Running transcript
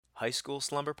High School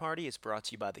Slumber Party is brought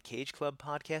to you by the Cage Club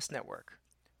Podcast Network.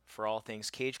 For all things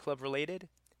Cage Club related,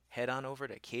 head on over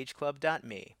to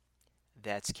cageclub.me.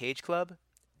 That's cageclub.me.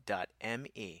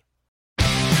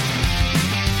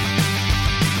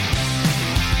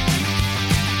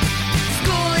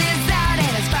 School is out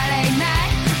and it's Friday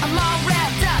night. I'm all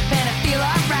wrapped up and I feel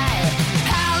alright.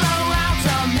 Palo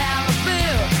Alto, Malibu.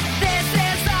 This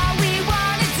is all we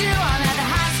wanna do. I'm at the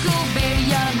high school, baby,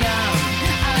 young, young.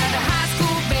 I'm at the high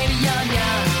school, baby, young,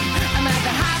 young. I'm at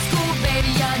the high school, baby,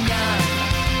 young, young.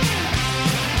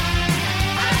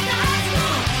 I'm at the high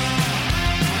school.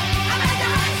 I'm at the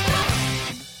high school. I'm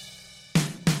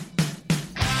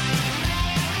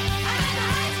at the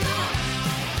high school.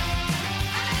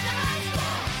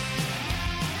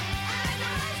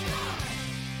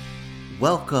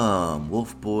 Welcome,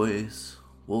 wolf boys,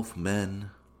 wolf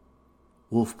men,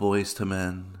 wolf boys to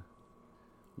men,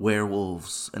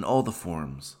 werewolves, and all the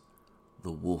forms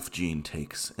the wolf gene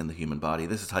takes in the human body.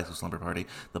 This is High School Slumber Party,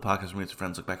 the podcast where we and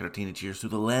friends look back at our teenage years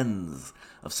through the lens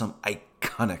of some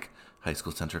iconic high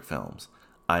school-centric films.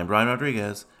 I'm Brian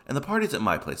Rodriguez, and the party's at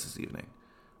my place this evening.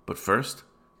 But first,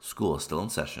 school is still in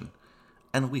session,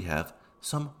 and we have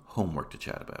some homework to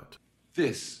chat about.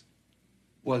 This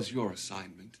was your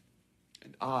assignment,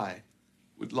 and I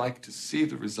would like to see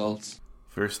the results.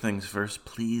 First things first,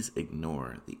 please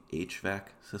ignore the HVAC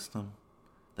system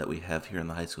that we have here in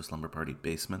the High School Slumber Party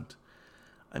basement.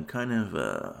 I'm kind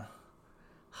of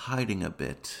hiding a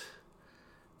bit.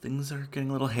 Things are getting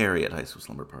a little hairy at High School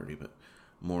Slumber Party, but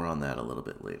more on that a little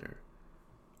bit later.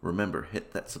 Remember,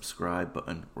 hit that subscribe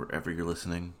button wherever you're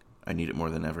listening. I need it more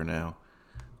than ever now.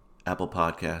 Apple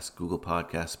Podcasts, Google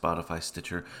Podcasts, Spotify,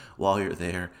 Stitcher. While you're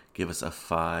there, give us a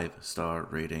 5-star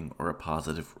rating or a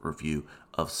positive review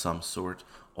of some sort.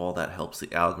 All that helps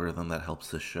the algorithm, that helps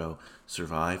the show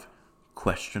survive. ?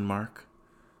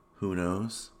 Who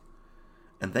knows?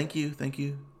 And thank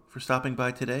you for stopping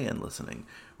by today and listening.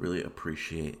 Really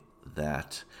appreciate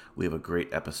that. We have a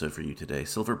great episode for you today.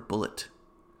 Silver Bullet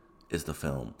is the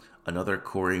film. Another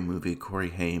Corey movie, Corey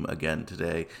Haim again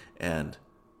today, and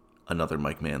another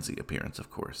Mike Manzi appearance, of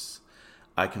course.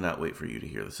 I cannot wait for you to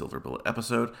hear the Silver Bullet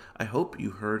episode. I hope you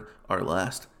heard our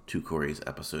last Two Corey's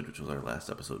episode, which was our last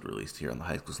episode released here on the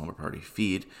High School Slumber Party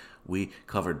feed. We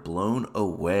covered Blown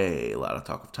Away, a lot of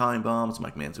talk of time bombs.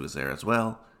 Mike Manzi was there as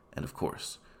well. And, of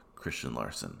course, Christian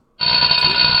Larson.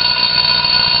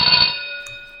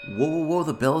 Whoa,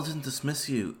 the bell doesn't dismiss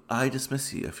you. I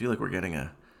dismiss you. I feel like we're getting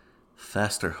a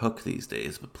faster hook these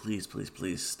days, but please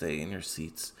stay in your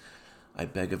seats. I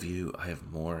beg of you, I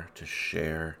have more to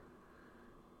share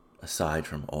aside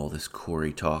from all this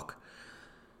Corey talk.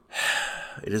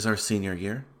 It is our senior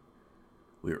year.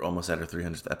 We're almost at our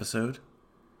 300th episode.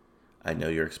 I know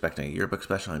you're expecting a yearbook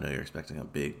special. I know you're expecting a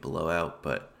big blowout,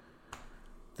 but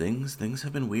things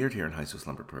have been weird here in High School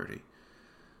Slumber Party.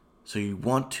 So you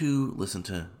want to listen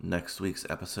to next week's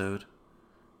episode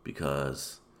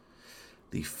because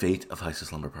the fate of High School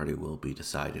Slumber Party will be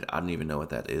decided. I don't even know what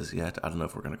that is yet. I don't know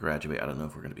if we're going to graduate. I don't know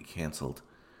if we're going to be canceled.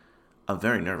 I'm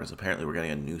very nervous. Apparently, we're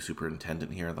getting a new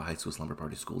superintendent here in the High School Slumber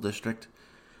Party School District.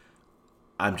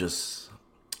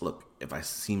 Look, if I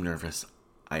seem nervous,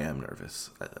 I am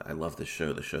nervous. I love this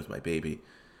show. The show's my baby.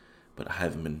 But I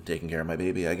haven't been taking care of my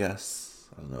baby, I guess.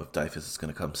 I don't know if Dyfus is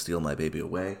going to come steal my baby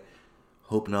away.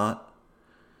 Hope not.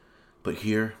 But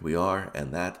here we are,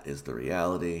 and that is the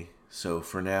reality. So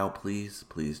for now, please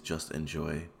just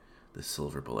enjoy this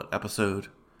Silver Bullet episode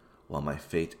while my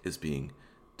fate is being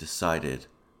decided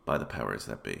by the powers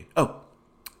that be. Oh,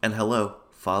 and hello,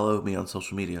 follow me on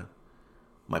social media.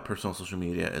 My personal social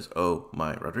media is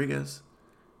my Rodriguez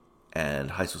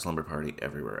and High School Slumber Party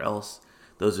everywhere else.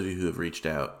 Those of you who have reached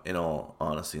out, in all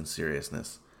honesty and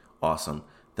seriousness, awesome.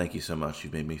 Thank you so much.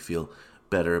 You've made me feel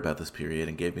better about this period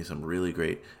and gave me some really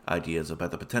great ideas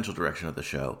about the potential direction of the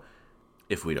show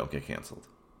if we don't get canceled.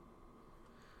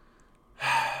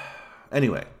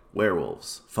 Anyway,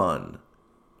 werewolves, fun,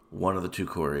 one of the two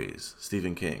Coreys,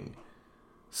 Stephen King,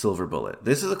 Silver Bullet.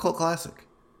 This is a cult classic,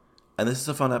 and this is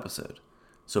a fun episode.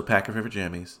 So pack your favorite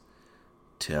jammies,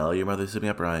 tell your mother to be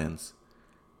at Brian's,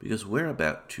 because we're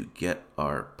about to get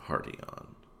our party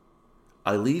on.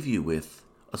 I leave you with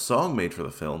a song made for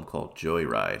the film called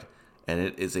Joyride, and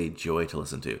it is a joy to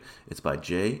listen to. It's by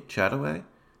Jay Chataway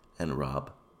and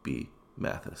Rob B.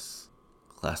 Mathis.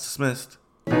 Class dismissed.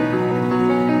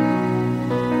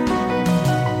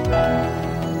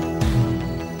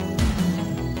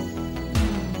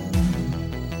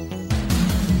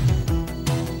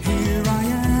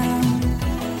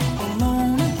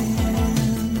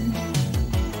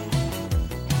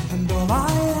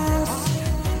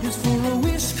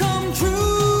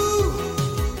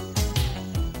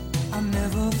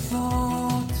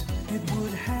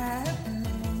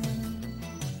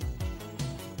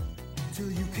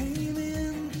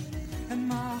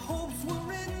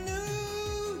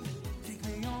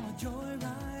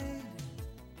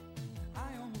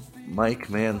 Mike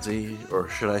Manzi, or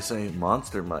should I say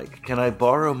Monster Mike. Can I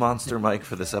borrow Monster Mike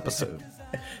for this episode?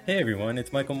 Hey everyone,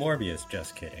 it's Michael Morbius.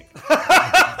 Just kidding.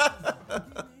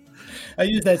 I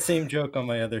used that same joke on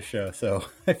my other show, so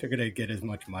I figured I'd get as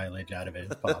much mileage out of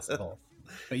it as possible.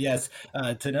 But yes,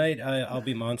 tonight I'll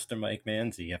be Monster Mike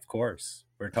Manzi, of course.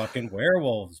 We're talking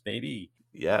werewolves, baby.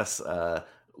 Yes,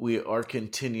 we are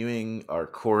continuing our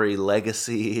Corey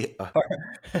legacy.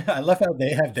 I love how they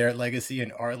have their legacy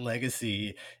and our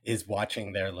legacy is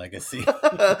watching their legacy.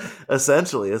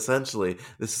 Essentially.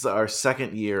 This is our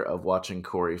second year of watching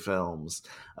Corey films.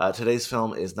 Today's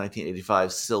film is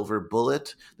 1985's Silver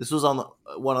Bullet. This was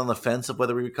one on the fence of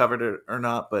whether we covered it or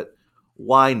not, but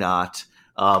why not?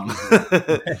 An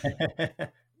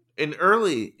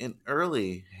early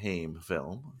Haim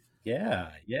film. Yeah.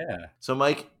 So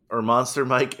Mike, or Monster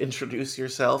Mike, introduce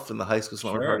yourself in the High School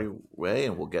Slumber Sure. Party way,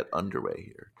 and we'll get underway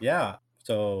here. Yeah.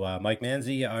 So Mike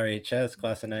Manzi, RHS,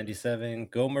 class of 97.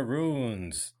 Go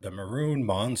Maroons, the Maroon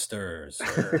Monsters.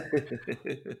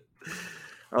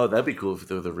 Oh, that'd be cool if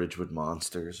they were the Ridgewood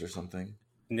Monsters or something.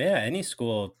 Yeah, any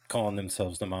school calling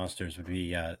themselves the Monsters would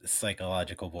be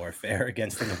psychological warfare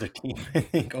against another team. I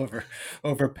think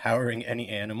overpowering any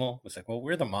animal. It's like, well,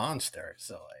 we're the monster.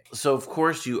 So, of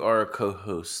course, you are a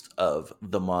co-host of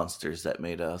The Monsters That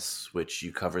Made Us, which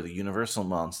you cover the Universal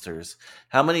Monsters.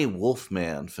 How many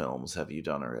Wolfman films have you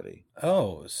done already?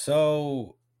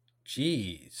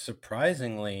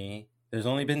 Surprisingly, there's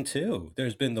only been 2.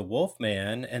 There's been The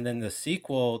Wolfman, and then the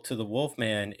sequel to The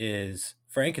Wolfman is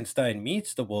Frankenstein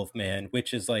Meets the Wolfman,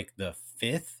 which is like the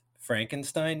 5th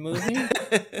Frankenstein movie.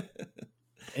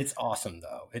 It's awesome,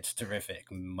 though. It's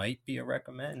terrific. Might be a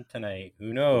recommend tonight.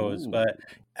 Who knows? Ooh. But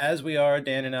as we are,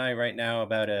 Dan and I, right now,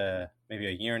 about maybe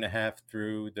a year and a half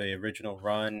through the original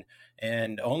run,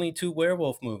 and only 2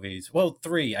 werewolf movies. Well,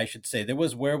 3, I should say. There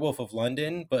was Werewolf of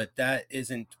London, but that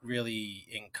isn't really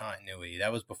in continuity.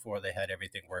 That was before they had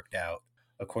everything worked out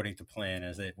according to plan,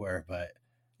 as it were. But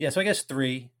yeah, so I guess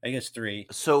 3.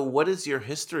 So what is your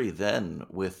history then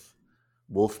with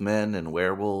wolfmen and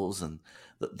werewolves and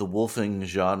the wolfing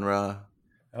genre?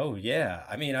 Oh, yeah.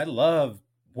 I mean, I love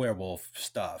werewolf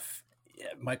stuff. Yeah,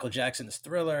 Michael Jackson's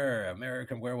Thriller,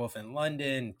 American Werewolf in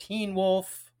London, Teen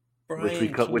Wolf, Which we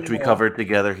Brian which we Teen Wolf. covered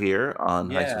together here on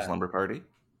High School Yeah. Slumber Party.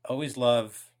 Always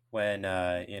love when,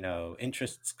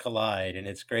 interests collide. And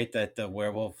it's great that the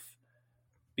werewolf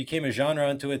became a genre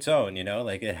unto its own,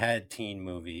 like it had teen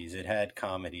movies, it had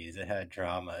comedies, it had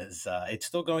dramas. It's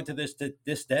still going to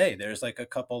this day. There's like a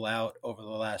couple out over the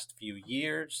last few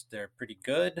years. They're pretty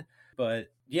good.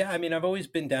 But yeah, I mean, I've always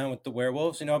been down with the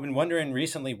werewolves. I've been wondering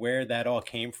recently where that all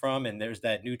came from. And there's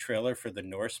that new trailer for The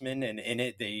Norseman, and in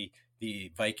it, the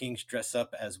Vikings dress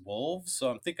up as wolves. So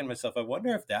I'm thinking to myself, I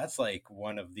wonder if that's like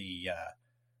one of the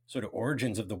sort of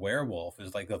origins of the werewolf,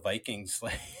 is like the Vikings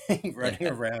like running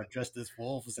around dressed as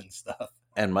wolves and stuff.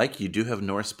 And Mike, you do have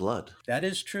Norse blood. That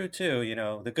is true too.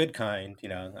 The good kind.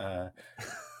 I'm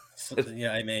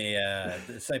a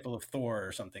disciple of Thor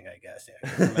or something, I guess. Yeah,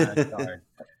 from Asgard.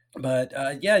 But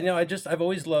I've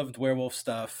always loved werewolf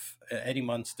stuff. Eddie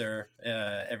Munster,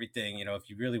 everything. If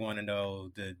you really want to know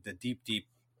the deep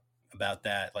about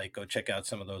that, like go check out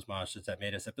some of those Monsters That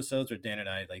Made Us episodes, where Dan and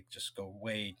I like just go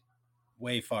way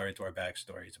far into our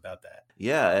backstories about that.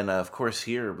 Yeah, and of course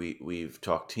here we've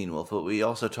talked Teen Wolf, but we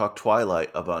also talked Twilight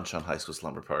a bunch on High School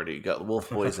Slumber Party. You got the Wolf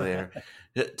Boys there,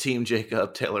 Team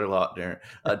Jacob, Taylor Lautner,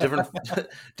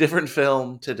 different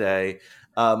film today.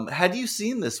 Had you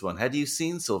seen this one? Had you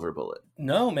seen Silver Bullet?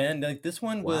 No, man. Like this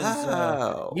one was,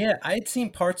 Wow. I'd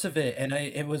seen parts of it, and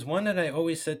it was one that I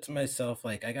always said to myself,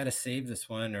 like, I gotta save this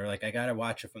one, or like I gotta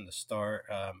watch it from the start.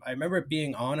 I remember it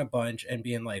being on a bunch and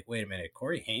being like, wait a minute,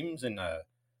 Corey Haim's in a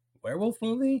werewolf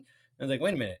movie? I was like,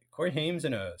 wait a minute, Corey Haim's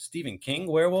in a Stephen King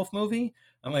werewolf movie?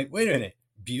 I'm like, wait a minute,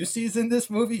 Busey's in this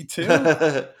movie too?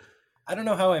 I don't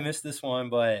know how I missed this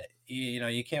one, but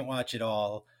you can't watch it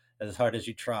all as hard as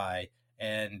you try.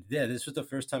 And yeah, this was the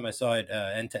first time I saw it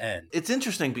end to end. It's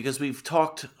interesting because we've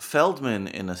talked Feldman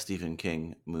in a Stephen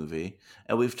King movie,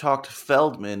 and we've talked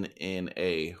Feldman in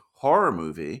a horror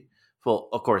movie. Well,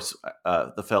 of course,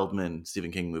 the Feldman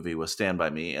Stephen King movie was Stand By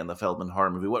Me, and the Feldman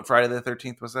horror movie, what, Friday the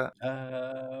 13th was that?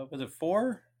 Was it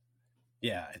 4?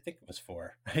 Yeah, I think it was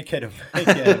 4. I get him.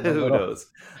 Who knows?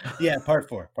 Yeah, part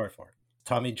 4.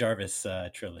 Tommy Jarvis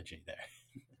trilogy there.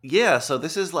 Yeah, so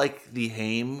this is like the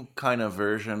Haim kind of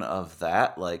version of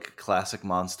that, like classic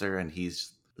monster, and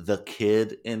he's the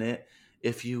kid in it,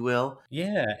 if you will.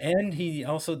 Yeah, and he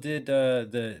also did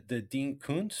the Dean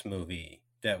Koontz movie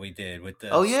that we did with the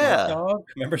Oh, yeah. Smart Dog.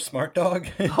 Remember Smart Dog?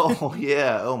 Oh,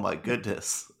 yeah. Oh, my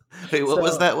goodness. Wait, what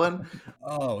was So, that one?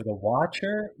 oh, The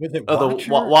Watcher? Was it Oh, the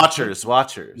Watcher? I think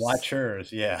Watchers.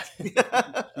 Watchers, yeah.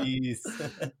 Jeez.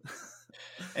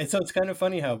 And so it's kind of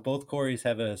funny how both Corys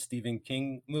have a Stephen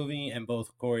King movie and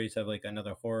both Corys have like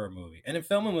another horror movie. And then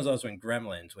Feldman was also in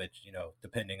Gremlins, which,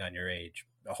 depending on your age,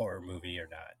 a horror movie or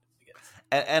not, I guess.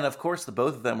 And of course, the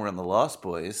both of them were in the Lost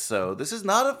Boys, so this is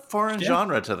not a foreign Yeah.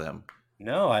 genre to them.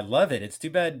 No, I love it. It's too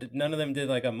bad none of them did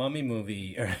like a mummy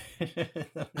movie. Or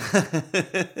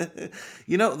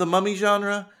The mummy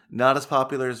genre, not as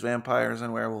popular as vampires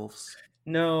and werewolves.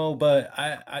 No, but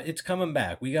it's coming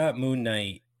back. We got Moon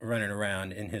Knight running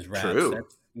around in his wraps. True.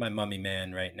 That's my mummy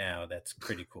man right now. That's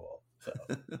pretty cool. So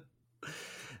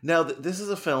Now, this is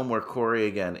a film where Corey,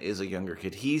 again, is a younger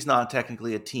kid. He's not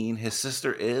technically a teen. His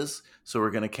sister is, so we're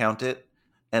going to count it,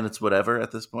 and it's whatever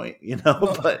at this point,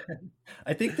 Well, But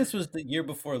I think this was the year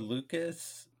before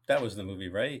Lucas. That was the movie,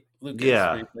 right? Lucas, Yeah.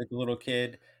 where he played the little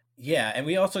kid. Yeah, and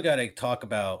we also got to talk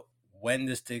about when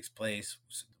this takes place,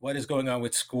 what is going on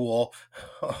with school.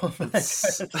 Oh my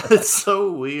it's, God. it's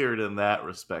so weird in that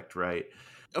respect, right?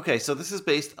 Okay, so this is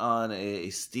based on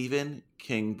a Stephen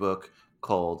King book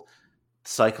called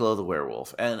Cycle of the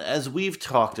Werewolf. And as we've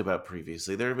talked about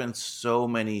previously, there have been so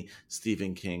many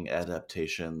Stephen King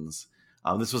adaptations.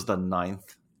 This was the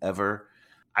 9th ever.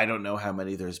 I don't know how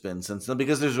many there's been since then,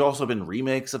 because there's also been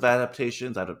remakes of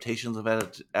adaptations of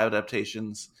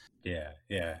adaptations.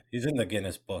 Yeah. He's in the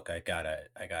Guinness Book. I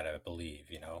gotta believe,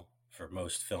 for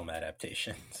most film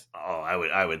adaptations. Oh,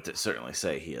 I would certainly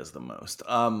say he has the most.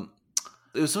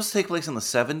 It was supposed to take place in the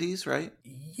 70s, right?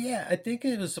 Yeah, I think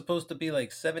it was supposed to be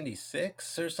like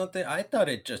 76 or something. I thought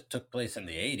it just took place in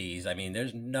the 80s. I mean,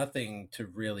 there's nothing to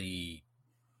really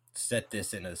set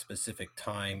this in a specific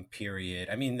time period.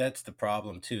 I mean, that's the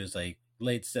problem too, is like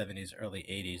late 70s, early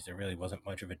 80s, there really wasn't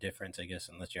much of a difference, I guess,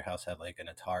 unless your house had like an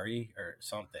Atari or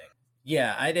something.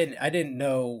 Yeah, I didn't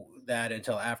know that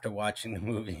until after watching the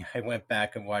movie. I went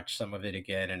back and watched some of it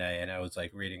again, and I was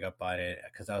like reading up on it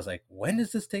because I was like, when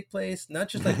does this take place? Not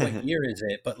just like what year is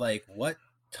it, but like what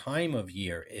time of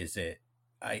year is it?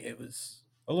 It was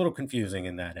a little confusing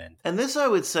in that end. And this, I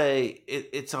would say,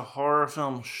 it's a horror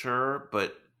film, sure,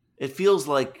 but it feels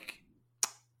like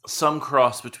some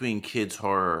cross between kids'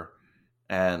 horror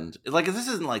and, like, this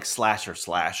isn't like slasher,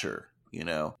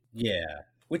 Yeah,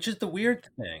 which is the weird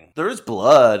thing. There is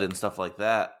blood and stuff like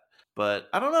that, but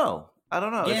I don't know.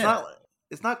 Yeah.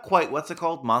 It's not quite, what's it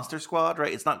called? Monster Squad,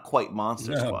 right? It's not quite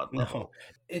Monster Squad level. No,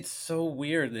 it's so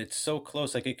weird. It's so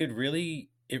close. Like it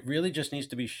really just needs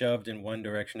to be shoved in one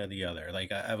direction or the other.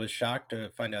 Like I was shocked to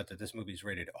find out that this movie's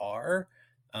rated R.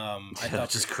 I thought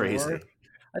Which is for crazy. sure.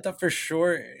 I thought for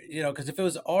sure, because if it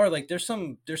was R, like there's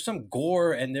some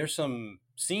gore and there's some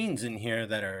scenes in here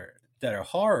that are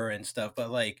horror and stuff.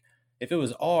 But like if it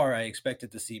was R, I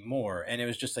expected to see more, and it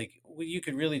was just like, well, you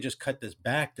could really just cut this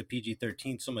back to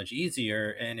PG-13 so much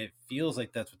easier, and it feels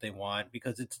like that's what they want,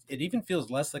 because it even feels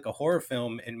less like a horror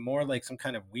film and more like some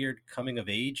kind of weird coming of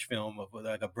age film of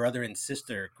like a brother and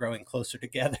sister growing closer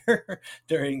together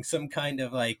during some kind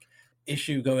of like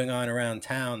issue going on around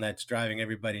town that's driving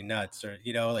everybody nuts, or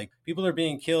like people are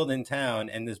being killed in town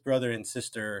and this brother and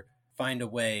sister find a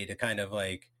way to kind of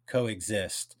like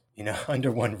coexist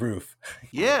under one roof.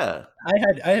 Yeah.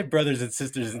 I had brothers and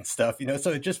sisters and stuff, so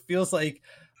it just feels like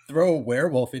throw a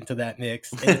werewolf into that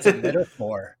mix and it's a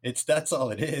metaphor. That's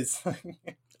all it is.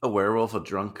 A werewolf, a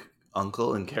drunk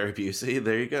uncle, and Carrie Busey.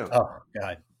 There you go. Oh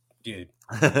God, dude.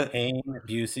 Pain,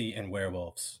 Busey, and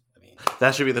werewolves. I mean,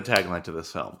 that should be the tagline to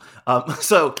this film.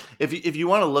 So if you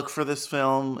want to look for this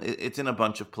film, it's in a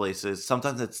bunch of places.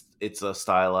 Sometimes it's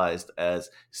stylized as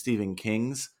Stephen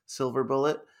King's Silver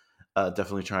Bullet.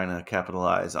 Definitely trying to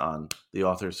capitalize on the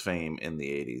author's fame in the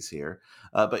 80s here.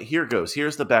 But here goes.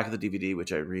 Here's the back of the DVD,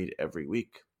 which I read every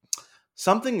week.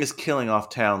 Something is killing off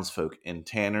townsfolk in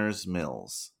Tanner's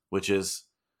Mills, which is,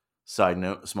 side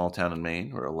note, a small town in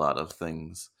Maine where a lot of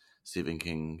things Stephen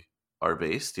King are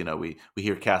based. We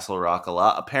hear Castle Rock a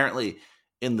lot. Apparently,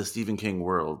 in the Stephen King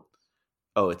world,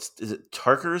 is it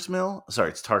Tarker's Mill? Sorry,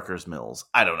 it's Tarker's Mills.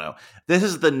 I don't know. This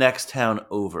is the next town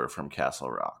over from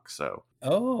Castle Rock, so.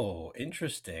 Oh,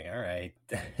 interesting. All right.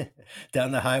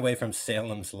 Down the highway from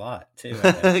Salem's Lot, too.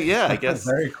 Yeah, I guess.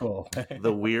 Very cool.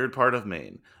 The weird part of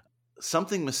Maine.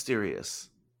 Something mysterious.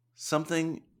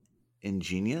 Something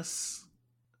ingenious?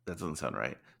 That doesn't sound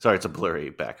right. Sorry, it's a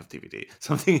blurry back of DVD.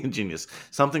 Something ingenious.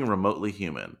 Something remotely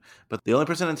human. But the only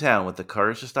person in town with the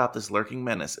courage to stop this lurking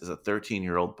menace is a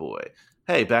 13-year-old boy.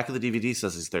 Hey, back of the DVD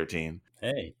says he's 13.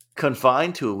 Hey.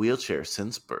 Confined to a wheelchair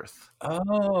since birth.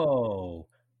 Oh,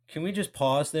 can we just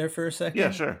pause there for a second?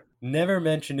 Yeah, sure. Never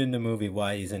mentioned in the movie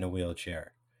why he's in a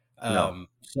wheelchair. No.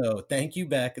 So thank you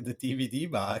back at the DVD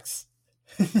box.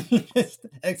 Just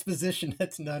exposition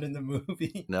that's not in the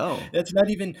movie. No. That's not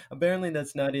even, apparently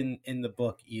that's not in the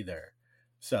book either.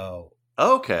 So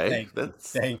Okay.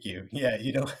 That's thank you. Yeah,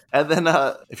 you know. And then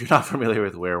if you're not familiar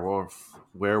with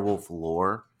werewolf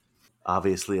lore,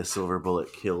 obviously a silver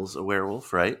bullet kills a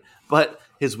werewolf, right? But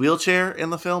his wheelchair in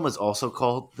the film is also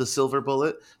called the silver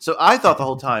bullet. So I thought the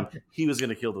whole time he was going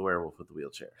to kill the werewolf with the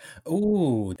wheelchair.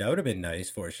 Ooh, that would have been nice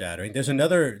foreshadowing. There's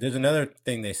another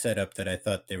thing they set up that I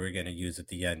thought they were going to use at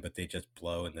the end, but they just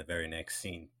blow in the very next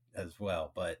scene as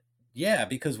well. But yeah,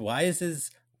 because why is his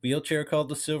wheelchair called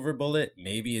the silver bullet?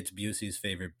 Maybe it's Busey's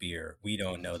favorite beer. We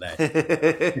don't know that.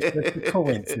 It's just a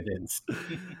coincidence.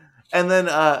 And then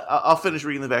I'll finish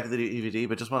reading the back of the DVD,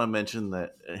 but just want to mention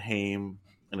that Haim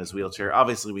in his wheelchair.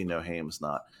 Obviously, we know Haim's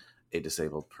not a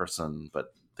disabled person,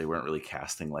 but they weren't really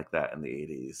casting like that in the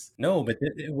 80s. No, but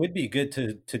it would be good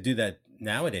to do that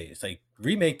nowadays. Like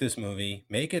remake this movie,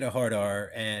 make it a hard R,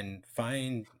 and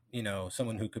find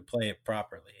someone who could play it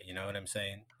properly. You know what I'm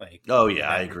saying? Like, oh yeah,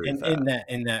 I agree with that.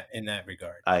 In that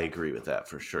regard. I agree with that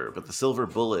for sure. But the silver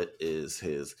bullet is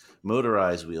his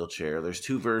motorized wheelchair. There's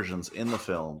two versions in the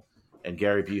film, and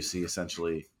Gary Busey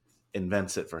essentially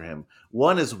invents it for him.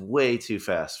 One is way too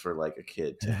fast for like a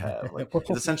kid to have. Like it's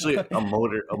essentially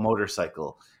a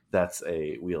motorcycle that's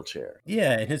a wheelchair.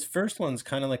 Yeah, and his first one's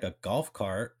kind of like a golf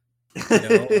cart.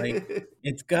 Like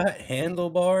it's got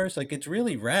handlebars. Like it's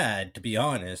really rad, to be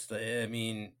honest. I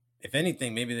mean, if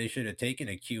anything, maybe they should have taken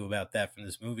a cue about that from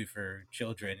this movie for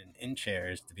children in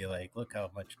chairs to be like, look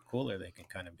how much cooler they can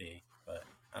kind of be. But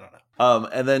I don't know.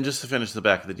 And then just to finish the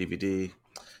back of the DVD,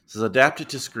 this is adapted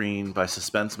to screen by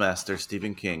suspense master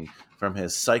Stephen King from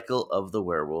his Cycle of the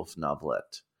Werewolf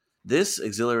novelette. This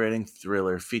exhilarating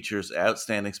thriller features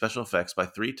outstanding special effects by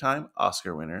 3-time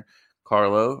Oscar winner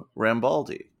Carlo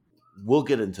Rambaldi. We'll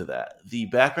get into that. The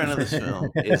background of this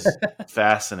film is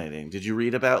fascinating. Did you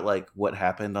read about like what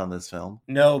happened on this film?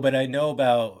 No, but I know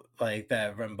about like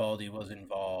that Rambaldi was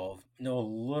involved. Know a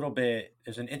little bit.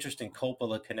 There's an interesting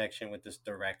Coppola connection with this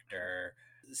director.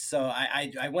 So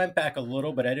I went back a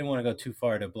little, but I didn't want to go too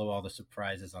far to blow all the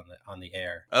surprises on the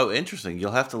air. Oh, interesting.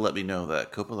 You'll have to let me know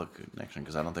that Coppola connection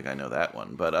because I don't think I know that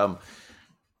one. But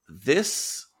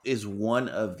this is one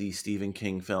of the Stephen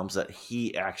King films that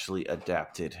he actually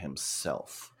adapted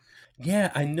himself.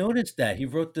 Yeah, I noticed that. He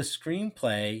wrote the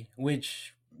screenplay,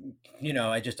 which,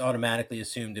 I just automatically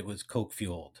assumed it was Coke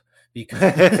fueled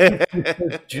because it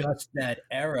was just that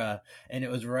era. And it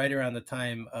was right around the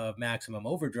time of Maximum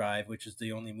Overdrive, which is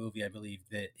the only movie I believe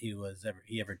that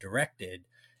he ever directed.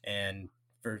 And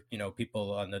for,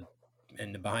 people on the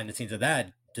behind the scenes of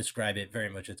that describe it very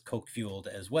much as Coke fueled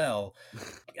as well.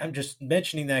 I'm just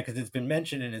mentioning that because it's been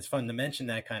mentioned and it's fun to mention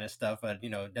that kind of stuff. But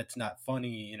that's not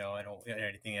funny. I don't get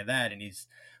anything of that. And he's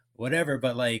whatever,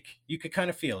 but like you could kind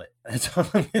of feel it. That's all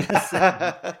I'm gonna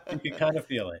say. You could kind of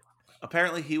feel it.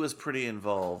 Apparently, he was pretty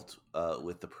involved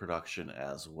with the production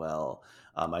as well.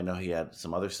 I know he had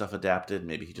some other stuff adapted.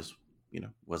 Maybe he just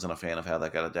wasn't a fan of how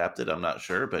that got adapted. I'm not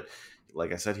sure, but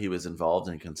like I said, he was involved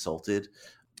and consulted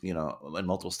in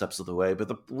multiple steps of the way. But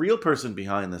the real person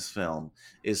behind this film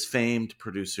is famed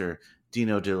producer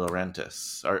Dino De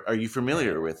Laurentiis. Are you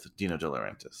familiar with Dino De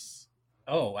Laurentiis?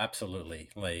 Oh, absolutely.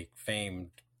 Like famed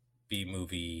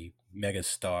B-movie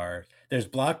megastar. There's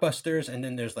blockbusters, and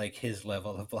then there's like his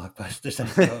level of blockbusters.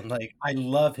 And like I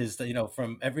love his,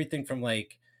 from everything from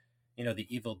like, The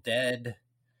Evil Dead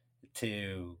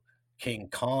to King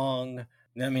Kong.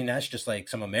 I mean, that's just like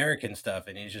some American stuff,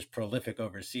 and he's just prolific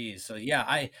overseas. So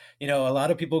yeah, a lot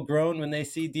of people groan when they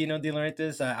see Dino De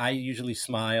Laurentiis. I usually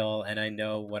smile, and I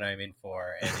know what I'm in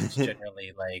for, and it's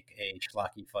generally like a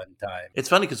schlocky fun time. It's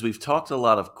funny because we've talked a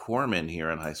lot of Corman here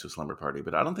on High School Slumber Party,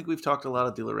 but I don't think we've talked a lot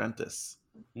of De Laurentiis.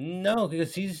 No,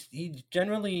 because he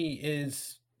generally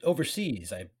is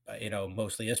overseas.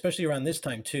 Mostly, especially around this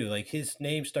time too. Like his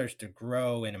name starts to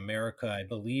grow in America, I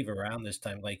believe, around this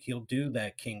time. Like he'll do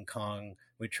that King Kong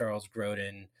with Charles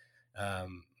Grodin,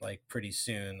 like pretty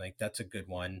soon. Like that's a good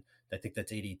one. I think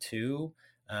that's 82.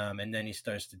 And then he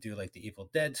starts to do like the Evil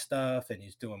Dead stuff, and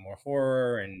he's doing more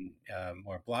horror and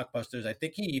more blockbusters. I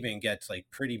think he even gets like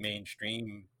pretty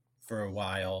mainstream for a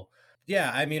while.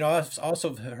 Yeah, I mean, I've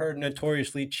also heard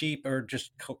notoriously cheap or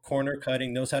just corner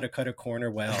cutting, knows how to cut a corner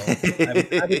well.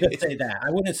 I would just say that. I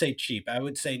wouldn't say cheap. I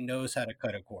would say knows how to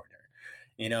cut a corner.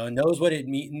 Knows what it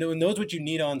knows what you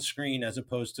need on screen as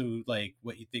opposed to like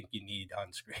what you think you need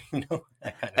on screen.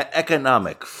 That kind of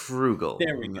economic, frugal.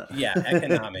 There we go. Yeah,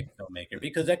 economic filmmaker.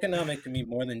 Because economic can mean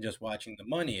more than just watching the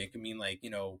money. It can mean like, you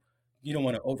don't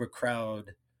want to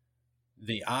overcrowd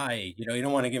the eye, you know, you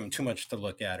don't want to give them too much to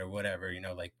look at or whatever, you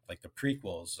know, like the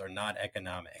prequels are not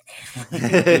economic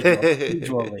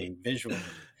visually.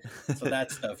 So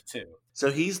that stuff too. So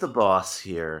he's the boss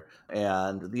here,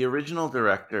 and the original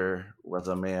director was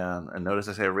a man, and notice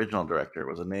I say original director,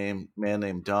 was a man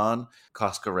named Don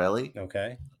Coscarelli.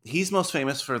 Okay. He's most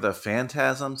famous for the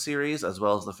Phantasm series, as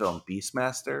well as the film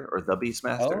Beastmaster, or The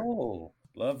Beastmaster. Oh,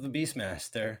 love the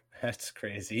Beastmaster. That's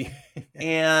crazy.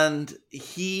 And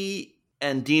he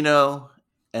and Dino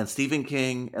and Stephen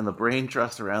King and the brain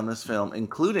trust around this film,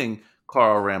 including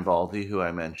Carl Rambaldi, who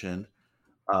I mentioned.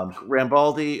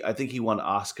 Rambaldi, I think he won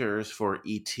Oscars for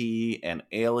E.T. and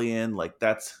Alien. Like,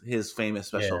 that's his famous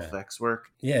special effects work.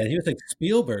 Yeah, he was like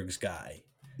Spielberg's guy.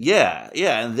 Yeah,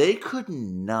 and they could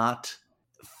not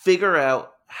figure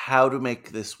out how to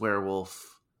make this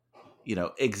werewolf, you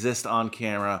know, exist on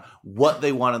camera, what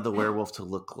they wanted the werewolf to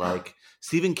look like.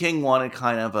 Stephen King wanted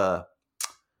kind of a,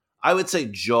 I would say,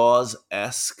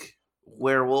 Jaws-esque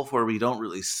werewolf where we don't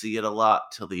really see it a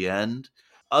lot till the end.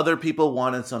 Other people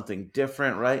wanted something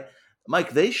different, right?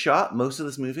 Mike, they shot most of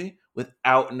this movie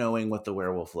without knowing what the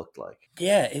werewolf looked like.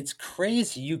 Yeah, it's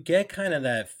crazy. You get kind of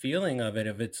that feeling of it,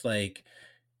 if it's like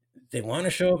they want to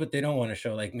show it, but they don't want to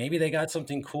show. Like maybe they got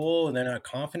something cool and they're not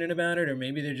confident about it, or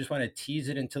maybe they just want to tease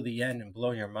it until the end and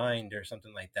blow your mind or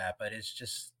something like that. But it's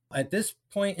just, at this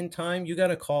point in time, you got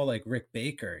to call like Rick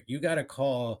Baker. You got to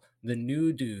call the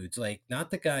new dudes, like not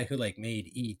the guy who like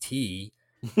made E.T.,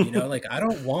 you know, like I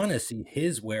don't want to see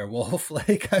his werewolf.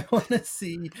 Like I want to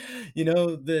see, you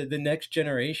know, the next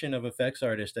generation of effects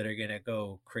artists that are gonna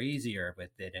go crazier with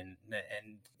it. And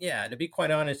yeah, to be quite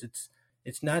honest,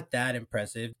 it's not that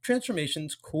impressive.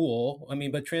 Transformation's cool. I mean,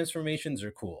 but transformations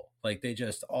are cool. Like they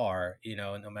just are, you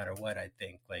know, no matter what. I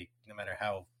think, like no matter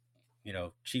how, you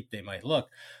know, cheap they might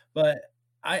look. But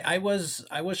I was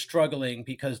struggling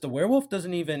because the werewolf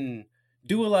doesn't even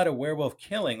do a lot of werewolf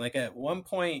killing. Like at one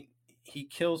point he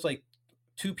kills like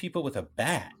 2 people with a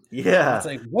bat. Yeah. It's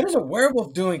like, what is a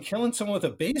werewolf doing killing someone with a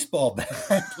baseball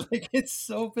bat? Like, it's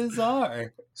so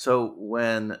bizarre. So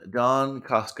when Don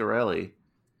Coscarelli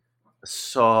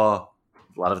saw,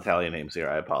 a lot of Italian names here,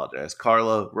 I apologize,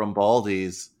 Carlo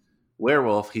Rambaldi's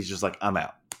werewolf, he's just like, I'm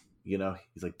out. You know,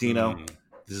 he's like, Dino,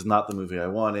 this is not the movie I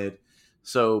wanted.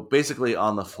 So basically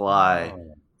on the fly,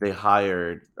 they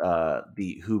hired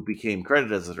who became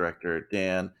credited as the director,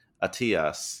 Dan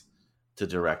Attias, to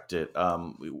direct it.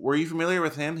 Were you familiar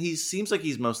with him? He seems like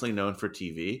he's mostly known for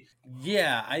TV.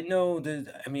 Yeah, I know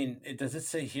that. I mean, does it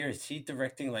say here, is he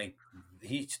directing like,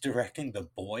 he's directing The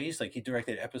Boys? Like he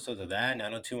directed episodes of that,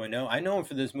 90210. I know him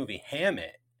for this movie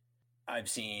Hammett. I've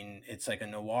seen, it's like a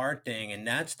noir thing, and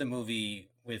that's the movie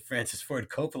with Francis Ford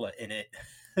Coppola in it.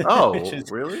 Oh,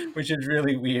 really? Which is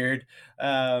really weird.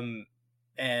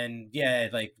 And yeah,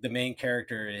 like the main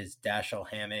character is Dashiell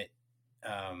Hammett,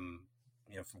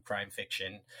 you know, from Crime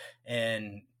Fiction.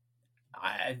 And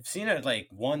I've seen it like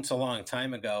once a long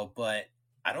time ago, but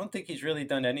I don't think he's really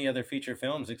done any other feature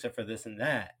films except for this and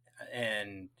that.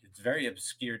 And it's a very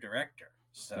obscure director.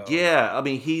 So yeah, I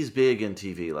mean, he's big in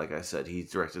TV. Like I said, he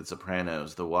directed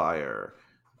Sopranos, The Wire,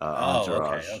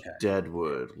 Entourage,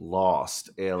 Deadwood, Lost,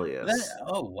 Alias.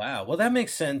 Oh, wow. Well, that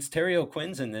makes sense. Terry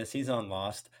O'Quinn's in this. He's on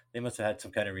Lost. They must have had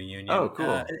some kind of reunion. Oh,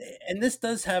 cool. And this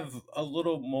does have a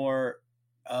little more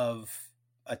of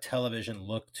a television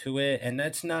look to it. And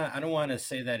that's not, I don't want to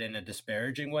say that in a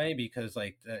disparaging way, because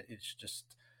like it's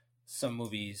just some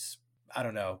movies, I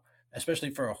don't know, especially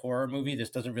for a horror movie,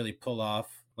 this doesn't really pull off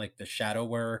like the shadow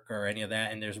work or any of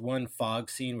that. And there's one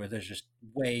fog scene where there's just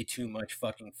way too much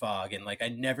fucking fog. And like, I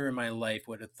never in my life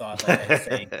would have thought, like I'd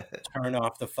say, turn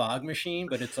off the fog machine,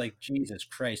 but it's like, Jesus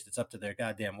Christ, it's up to their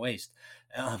goddamn waist.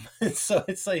 So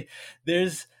it's like,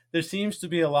 there seems to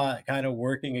be a lot kind of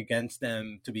working against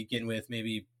them to begin with.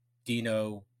 Maybe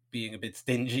Dino being a bit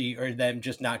stingy, or them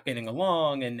just not getting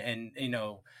along, and you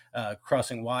know,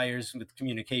 crossing wires with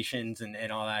communications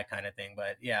and all that kind of thing.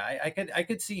 But yeah, I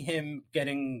could see him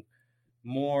getting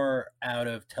more out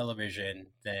of television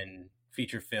than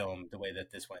feature film the way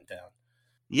that this went down.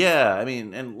 Yeah, I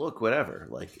mean, and look, whatever.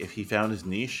 Like, if he found his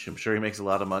niche, I'm sure he makes a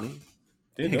lot of money.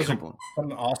 Dude, those are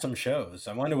some awesome shows.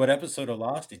 I wonder what episode of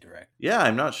Lost he directed. Yeah,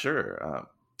 I'm not sure.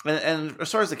 And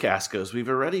as far as the cast goes, we've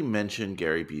already mentioned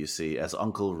Gary Busey as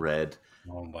Uncle Red.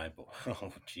 Oh my boy!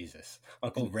 Oh Jesus!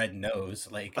 Uncle Red Nose,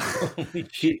 like holy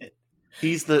shit.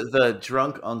 He's the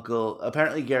drunk uncle.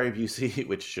 Apparently, Gary Busey,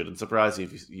 which shouldn't surprise you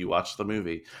if you watch the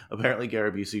movie. Apparently,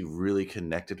 Gary Busey really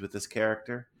connected with this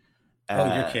character.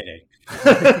 Oh, you're kidding!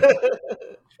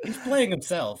 He's playing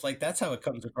himself. Like that's how it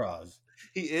comes across.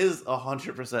 He is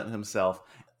 100% himself.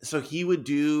 So he would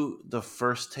do the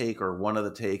first take or one of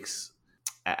the takes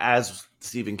as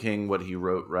Stephen King, what he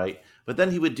wrote, right? But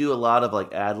then he would do a lot of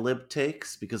like ad lib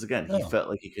takes because again, he Oh. felt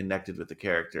like he connected with the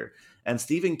character. And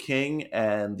Stephen King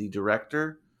and the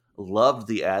director loved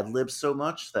the ad libs so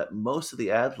much that most of the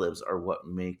ad libs are what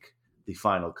make the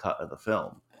final cut of the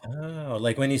film. Oh,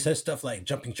 like when he says stuff like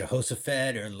jumping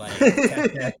Jehoshaphat or like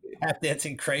half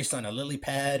dancing Christ on a lily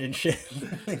pad and shit.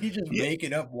 He's just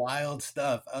making up wild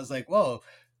stuff. I was like, whoa.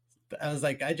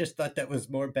 I just thought that was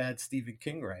more bad Stephen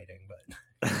King writing, but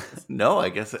No, I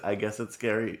guess it's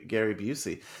Gary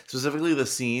Busey. Specifically, the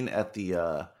scene at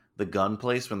the gun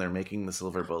place when they're making the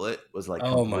silver bullet was like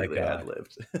Oh my completely God. ad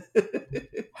libbed.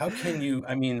 How can you?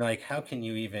 I mean, like, how can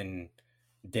you even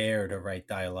dare to write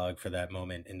dialogue for that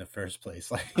moment in the first place?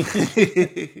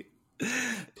 Like,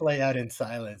 play out in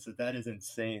silence. That is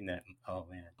insane. That oh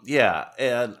man. Yeah,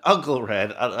 and Uncle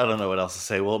Red. I don't know what else to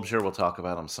say. Well, I'm sure we'll talk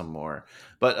about him some more.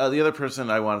 But the other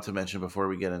person I wanted to mention before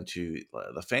we get into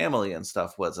the family and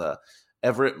stuff was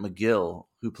Everett McGill,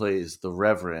 who plays the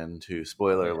Reverend. Who,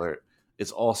 spoiler alert,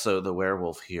 is also the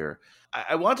werewolf here.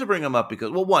 I want to bring him up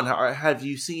because, well, one, have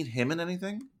you seen him in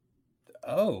anything?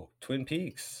 Oh, Twin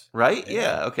Peaks. Right?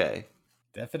 Yeah. Okay.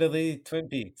 Definitely Twin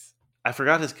Peaks. I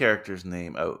forgot his character's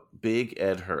name. Oh, Big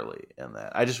Ed Hurley in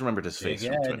that. I just remembered his face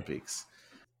Big from Ed. Twin Peaks.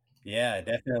 Yeah,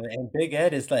 definitely. And Big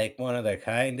Ed is like one of the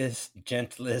kindest,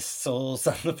 gentlest souls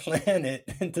on the planet.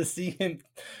 And to see him,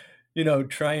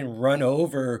 try and run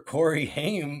over Corey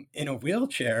Haim in a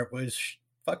wheelchair was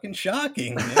fucking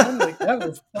shocking, man. Like, that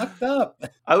was fucked up.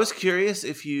 I was curious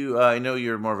if you, I know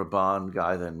you're more of a Bond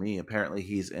guy than me. Apparently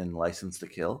he's in License to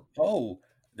Kill. Oh,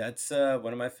 that's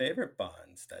one of my favorite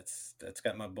Bonds. That's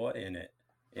got my boy in it.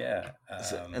 Yeah.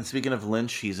 And speaking of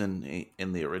Lynch, he's in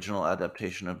the original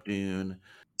adaptation of Dune.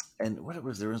 And there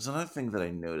was another thing that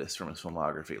I noticed from his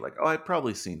filmography. Like, I'd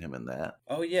probably seen him in that.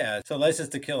 Oh, yeah. So License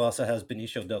to Kill also has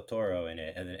Benicio del Toro in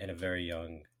it, and a very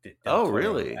young Del Oh, Toro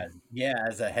really?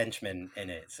 as a henchman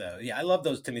in it. So, yeah, I love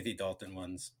those Timothy Dalton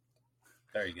ones.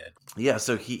 Very good. Yeah,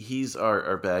 so he's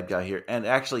our bad guy here. And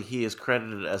actually, he is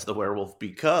credited as the werewolf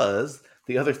because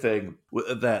the other thing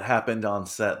that happened on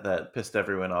set that pissed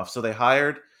everyone off. So they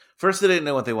first they didn't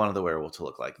know what they wanted the werewolf to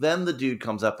look like. Then the dude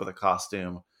comes up with a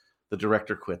costume. The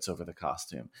director quits over the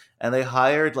costume. And they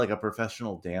hired like a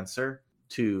professional dancer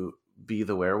to be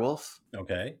the werewolf.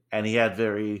 Okay. And he had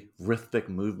very rhythmic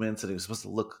movements and he was supposed to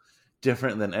look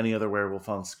different than any other werewolf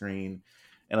on screen.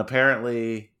 And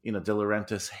apparently, De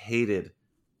Laurentiis hated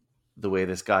the way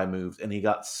this guy moved. And he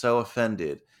got so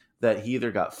offended that he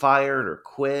either got fired or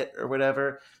quit or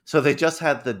whatever. So they just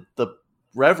had the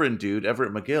Reverend dude,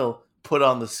 Everett McGill, put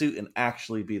on the suit and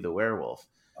actually be the werewolf.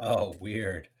 Oh,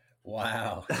 weird.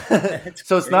 Wow.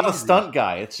 So it's not a stunt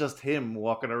guy. It's just him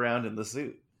walking around in the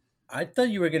suit. I thought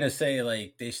you were going to say,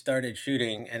 like, they started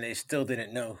shooting and they still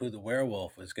didn't know who the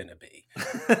werewolf was going to be.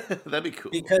 That'd be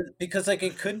cool. Because like,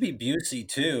 it could be Busey,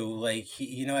 too. Like,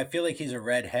 I feel like he's a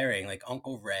red herring, like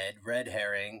Uncle red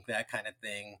herring, that kind of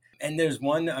thing. And there's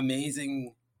one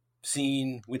amazing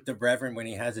scene with the Reverend when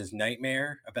he has his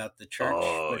nightmare about the church.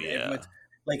 Oh, yeah.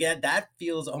 Like, that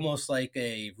feels almost like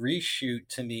a reshoot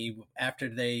to me after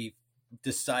they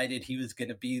decided he was going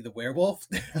to be the werewolf.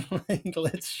 Like,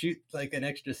 let's shoot like an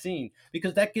extra scene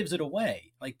because that gives it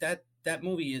away. Like that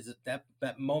movie is that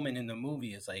moment in the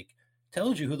movie is like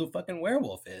tells you who the fucking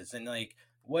werewolf is. And like,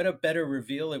 what a better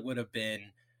reveal it would have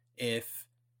been if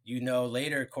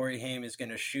later Corey Haim is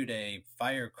going to shoot a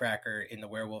firecracker in the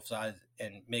werewolf's eyes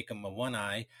and make him a one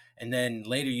eye. And then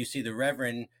later you see the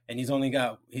Reverend and he's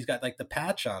got like the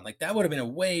patch on. Like, that would have been a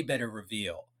way better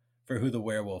reveal for who the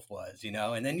werewolf was,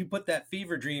 And then you put that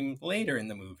fever dream later in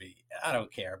the movie. I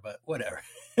don't care, but whatever.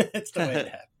 It's the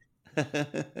way it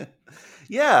happened.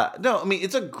 Yeah, no, I mean,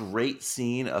 it's a great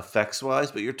scene effects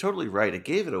wise, but you're totally right. It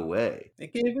gave it away.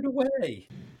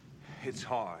 It's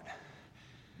hard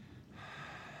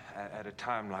at a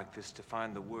time like this to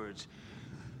find the words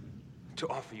to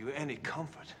offer you any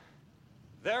comfort.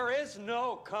 There is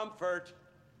no comfort.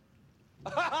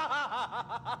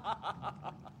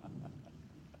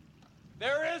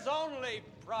 There is only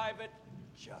private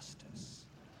justice.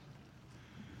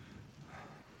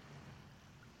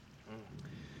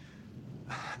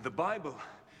 The Bible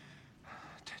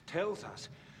tells us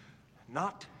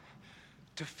not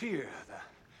to fear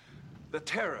the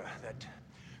terror that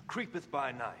creepeth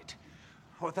by night,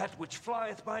 or that which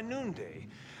flieth by noonday.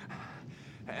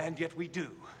 And yet we do.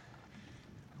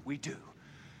 We do.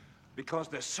 Because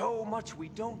there's so much we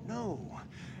don't know,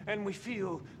 and we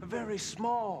feel very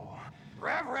small.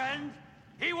 Reverend,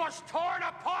 he was torn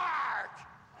apart!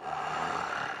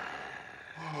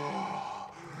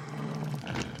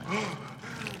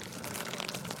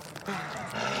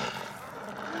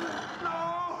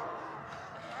 No!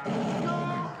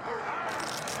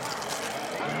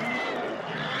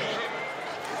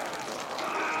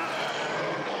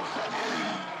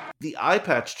 the eye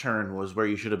patch turn was where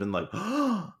you should have been like,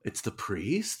 oh, it's the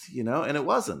priest, and it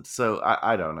wasn't. So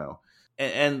I don't know.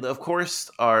 And of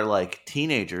course, our like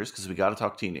teenagers, because we got to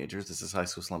talk teenagers. This is High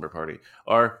School Slumber Party.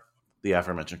 Are the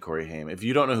aforementioned Corey Haim. If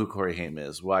you don't know who Corey Haim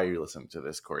is, why are you listening to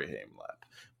this Corey Haim lab?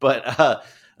 But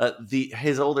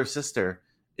his older sister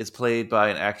is played by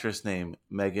an actress named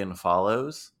Megan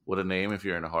Follows. What a name if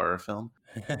you're in a horror film.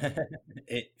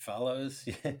 It Follows.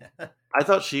 Yeah. I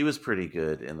thought she was pretty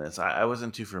good in this. I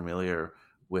wasn't too familiar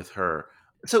with her.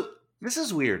 So this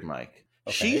is weird, Mike.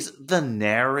 Okay. She's the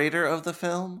narrator of the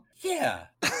film. Yeah.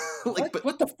 Like,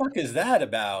 what the fuck is that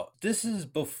about? This is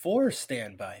before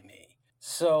Stand By Me.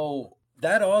 So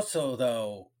that also,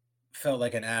 though, felt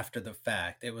like an after the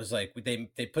fact. It was like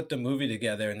they put the movie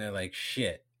together and they're like,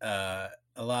 shit, a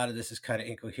lot of this is kind of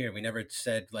incoherent. We never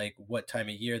said like what time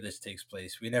of year this takes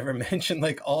place. We never mentioned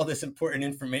like all this important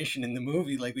information in the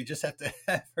movie. Like we just have to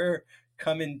have her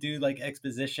come and do like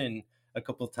exposition a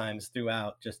couple times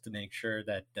throughout just to make sure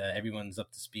that everyone's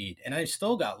up to speed. And I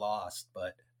still got lost,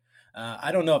 but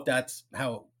I don't know if that's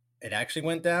how it actually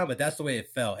went down, but that's the way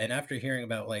it felt. And after hearing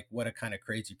about like what a kind of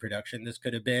crazy production this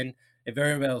could have been, it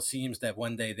very well seems that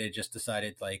one day they just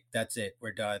decided like, that's it,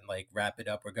 we're done, like wrap it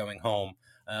up, we're going home.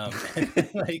 And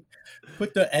like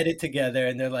put the edit together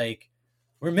and they're like,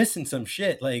 we're missing some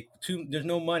shit. Like there's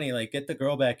no money, like get the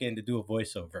girl back in to do a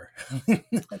voiceover.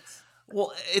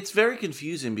 Well, it's very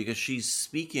confusing because she's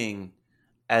speaking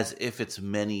as if it's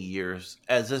many years,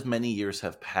 as if many years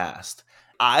have passed.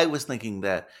 I was thinking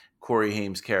that Corey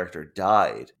Haim's character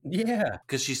died. Yeah.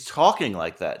 Because she's talking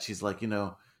like that. She's like,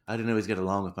 I didn't always get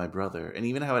along with my brother. And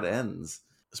even how it ends.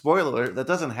 Spoiler alert, that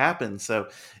doesn't happen. So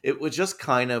it was just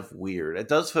kind of weird. It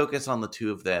does focus on the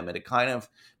two of them, and it kind of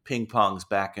ping-pongs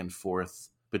back and forth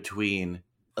between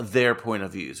their point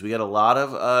of views. We get a lot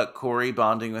of Corey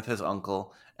bonding with his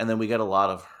uncle, and then we get a lot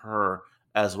of her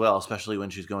as well, especially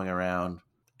when she's going around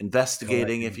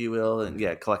investigating, if you will,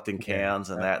 and collecting cans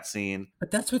and that scene.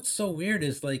 But that's what's so weird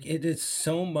is like it is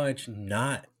so much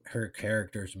not her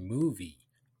character's movie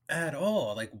at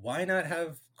all. Like, why not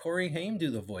have Corey Haim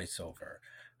do the voiceover?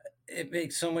 It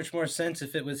makes so much more sense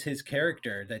if it was his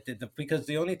character that did because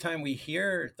the only time we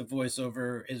hear the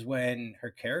voiceover is when her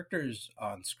character's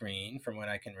on screen, from what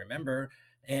I can remember.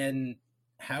 And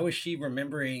how is she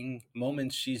remembering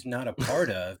moments she's not a part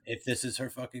of if this is her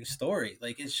fucking story?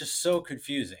 Like, it's just so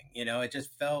confusing. It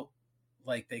just felt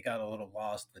like they got a little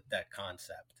lost with that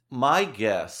concept. My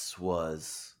guess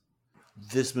was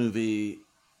this movie,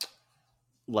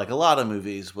 like a lot of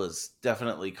movies, was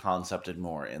definitely concepted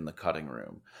more in the cutting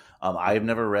room. I've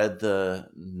never read the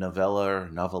novella or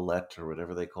novelette or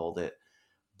whatever they called it,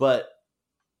 but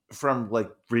from like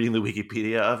reading the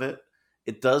Wikipedia of it,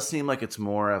 it does seem like it's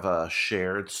more of a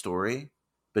shared story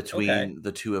between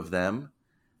the two of them.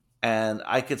 And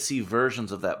I could see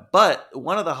versions of that. But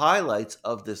one of the highlights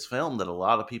of this film that a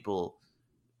lot of people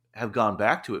have gone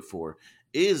back to it for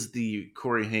is the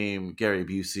Corey Haim, Gary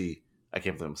Busey, I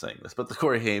can't believe I'm saying this, but the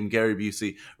Corey Haim, Gary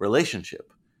Busey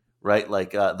relationship, right?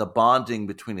 Like the bonding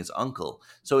between his uncle.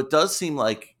 So it does seem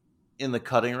like in the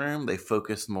cutting room, they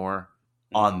focused more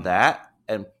on that.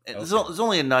 And it's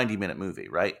only a 90-minute movie,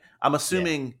 right? I'm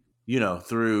assuming,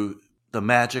 through the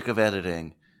magic of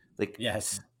editing, like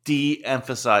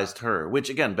de-emphasized her, which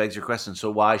again begs your question.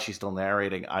 So why is she still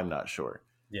narrating? I'm not sure.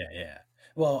 Yeah.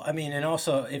 Well, I mean, and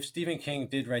also if Stephen King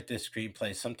did write this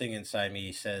screenplay, something inside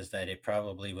me says that it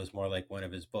probably was more like one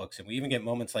of his books. And we even get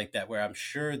moments like that where I'm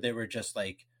sure there were just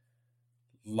like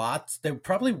there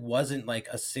probably wasn't like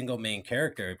a single main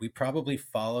character. We probably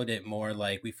followed it more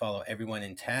like we follow everyone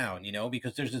in town,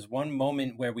 because there's this one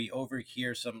moment where we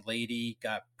overhear some lady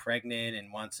got pregnant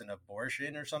and wants an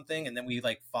abortion or something, and then we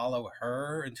like follow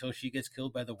her until she gets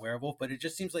killed by the werewolf. But it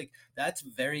just seems like that's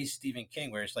very Stephen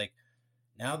King, where it's like,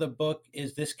 now the book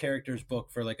is this character's book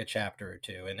for like a chapter or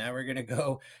two, and now we're gonna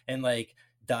go and like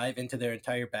dive into their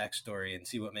entire backstory and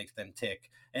see what makes them tick.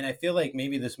 And I feel like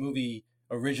maybe this movie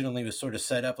originally was sort of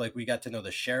set up like we got to know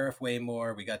the sheriff way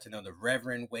more, we got to know the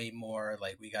reverend way more,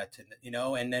 like we got to,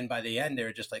 and then by the end they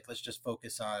were just like, let's just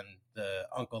focus on the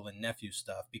uncle and nephew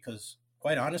stuff, because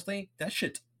quite honestly, that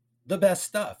shit's the best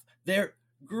stuff. They're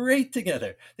great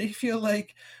together. They feel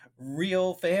like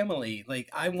real family. Like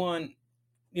I want,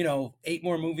 8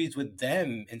 more movies with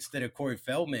them instead of Corey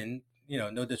Feldman.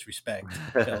 No disrespect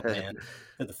Feldman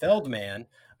to the Feldman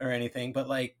or anything, but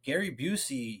like Gary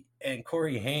Busey and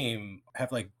Corey Haim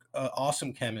have like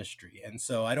awesome chemistry, and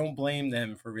so I don't blame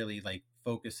them for really like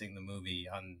focusing the movie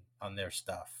on their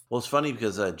stuff. Well, it's funny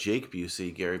because Jake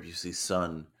Busey, Gary Busey's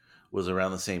son, was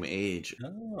around the same age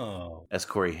as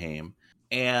Corey Haim,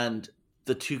 and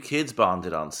the two kids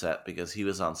bonded on set because he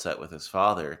was on set with his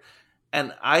father.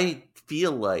 And I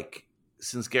feel like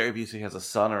since Gary Busey has a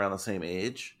son around the same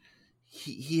age,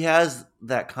 he has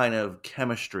that kind of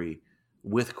chemistry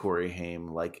with Corey Haim,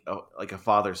 like a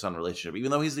father-son relationship.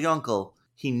 Even though he's the uncle,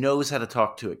 he knows how to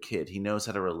talk to a kid. He knows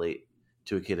how to relate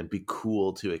to a kid and be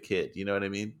cool to a kid. You know what I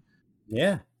mean?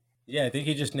 Yeah. Yeah, I think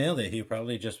he just nailed it. He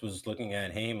probably just was looking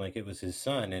at Haim like it was his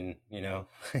son, and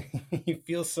he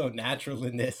feels so natural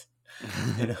in this.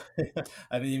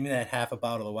 I mean, even that half a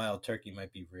bottle of wild turkey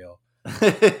might be real.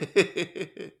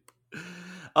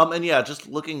 And yeah, just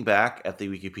looking back at the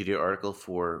Wikipedia article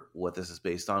for what this is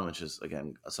based on, which is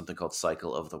again something called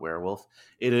Cycle of the Werewolf,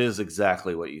 it is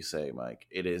exactly what you say, Mike.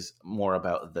 It is more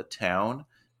about the town.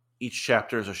 Each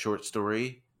chapter is a short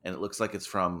story, and it looks like it's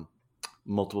from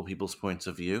multiple people's points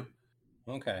of view.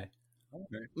 Okay.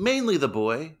 Mainly the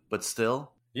boy, but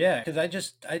still. Yeah, because I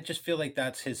just feel like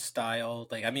that's his style.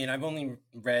 Like, I mean, I've only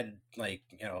read I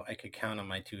could count on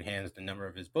my two hands the number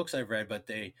of his books I've read, but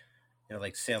they,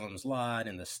 like Salem's Lot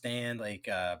and The Stand, like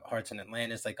Hearts in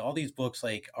Atlantis, like all these books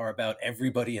like are about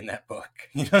everybody in that book.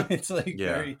 It's like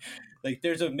very like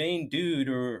there's a main dude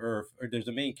or there's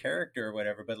a main character or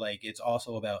whatever, but like it's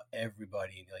also about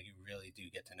everybody. Like you really do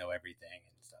get to know everything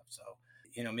and stuff. So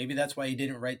maybe that's why he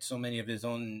didn't write so many of his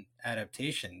own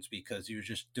adaptations, because he was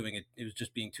just doing it. It was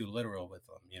just being too literal with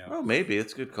them, Oh, maybe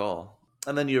it's a good call.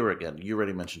 And then you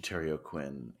already mentioned Terry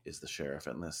O'Quinn is the sheriff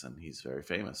in this, and he's very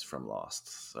famous from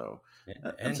Lost. So,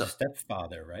 yeah. And the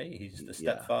stepfather, right? He's the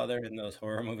stepfather in those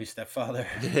horror movies, Stepfather.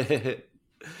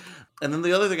 And then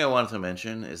the other thing I wanted to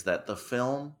mention is that the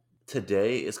film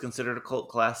today is considered a cult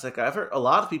classic. I've heard a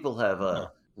lot of people have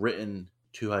written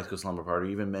to High School Slumber Party,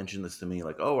 even mentioned this to me,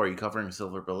 like, "Oh, are you covering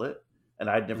Silver Bullet?" And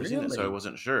I'd never seen it, so I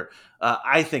wasn't sure.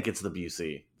 I think it's the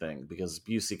Busey thing, because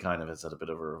Busey kind of has had a bit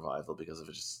of a revival because of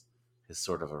just his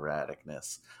sort of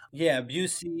erraticness. Yeah,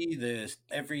 Busey.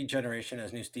 Every generation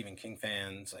has new Stephen King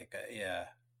fans. Like, yeah.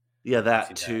 Yeah,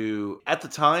 that too. At the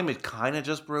time, it kind of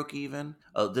just broke even.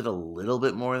 Did a little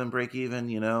bit more than break even,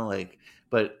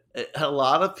 But a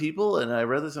lot of people, and I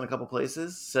read this in a couple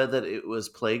places, said that it was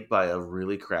plagued by a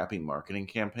really crappy marketing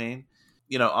campaign.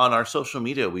 On our social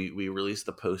media, we released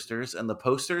the posters, and the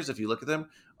posters, if you look at them,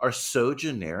 are so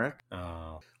generic.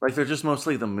 Oh. Like they're just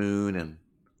mostly the moon and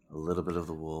a little bit of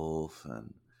the wolf,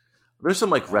 and there's some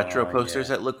like retro posters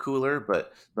that look cooler,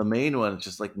 but the main one is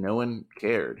just like no one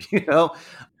cared,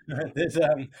 There's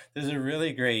a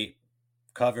really great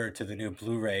cover to the new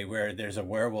Blu-ray where there's a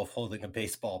werewolf holding a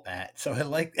baseball bat. So I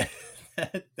like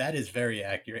that. That is very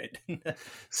accurate.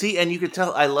 See, and you could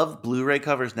tell I love Blu-ray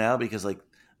covers now because like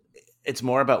it's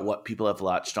more about what people have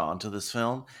latched on to this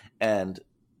film. And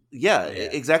yeah,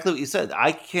 exactly what you said.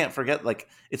 I can't forget, like,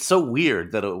 it's so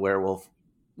weird that a werewolf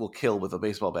will kill with a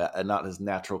baseball bat and not his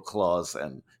natural claws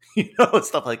and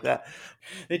stuff like that.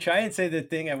 They try and say the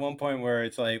thing at one point where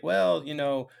it's like, well,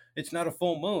 it's not a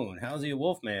full moon. How's he a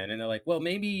wolf man? And they're like, well,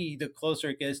 maybe the closer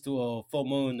it gets to a full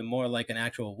moon, the more like an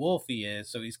actual wolf he is.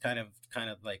 So he's kind of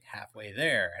like halfway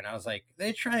there. And I was like,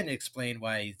 they're trying to explain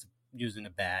why he's using a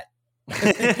bat.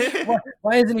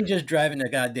 Why isn't he just driving a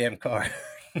goddamn car?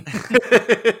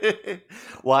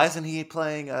 Why isn't he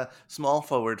playing a small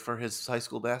forward for his high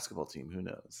school basketball team? Who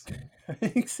knows?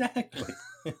 Exactly.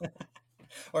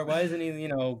 Or why isn't he,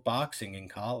 boxing in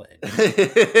college?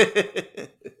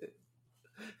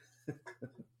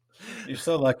 You're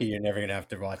so lucky you're never going to have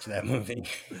to watch that movie.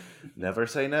 Never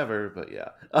say never, but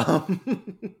yeah.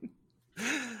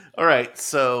 All right,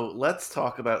 so let's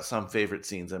talk about some favorite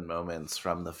scenes and moments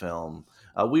from the film.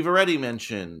 We've already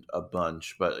mentioned a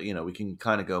bunch, but we can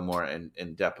kind of go more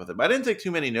in depth with it. But I didn't take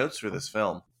too many notes for this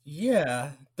film.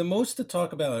 Yeah, the most to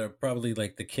talk about are probably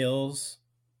like the kills.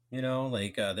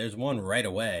 There's one right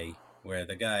away where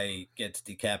the guy gets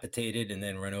decapitated and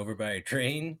then run over by a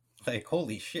train. Like,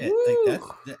 holy shit! Woo!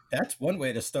 Like that's one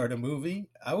way to start a movie.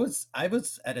 I was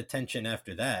at attention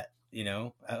after that.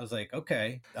 I was like,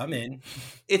 okay, I'm in.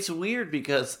 It's weird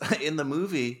because in the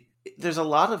movie, there's a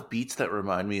lot of beats that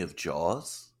remind me of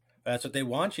Jaws. That's what they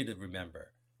want you to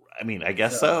remember. I mean, I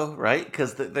guess so, right?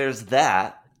 Because there's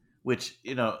that, which,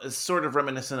 is sort of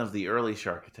reminiscent of the early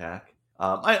Shark Attack.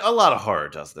 A lot of horror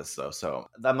does this, though, so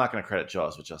I'm not going to credit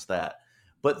Jaws with just that.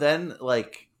 But then,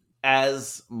 like,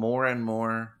 as more and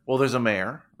more... Well, there's a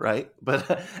mayor, right?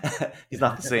 But he's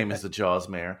not the same as the Jaws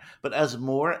mayor. But as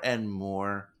more and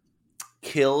more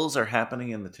kills are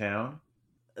happening in the town,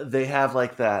 they have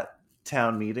like that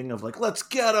town meeting of like, let's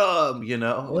get them,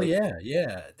 Well, like,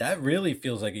 yeah, that really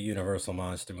feels like a Universal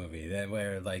monster movie, that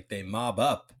where like they mob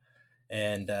up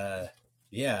and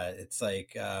Yeah, it's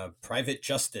like private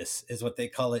justice is what they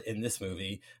call it in this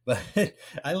movie. But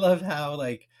I love how,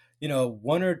 like,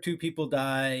 one or two people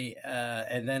die,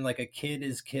 and then like a kid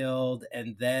is killed,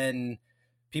 and then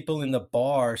people in the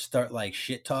bar start like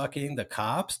shit talking the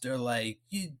cops. They're like,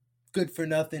 "You good for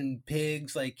nothing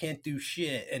pigs, like can't do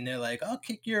shit," and they're like, "I'll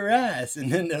kick your ass,"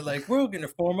 and then they're like, "We're gonna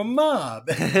form a mob."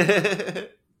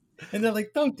 And they're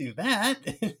like, "Don't do that."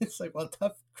 It's like, well,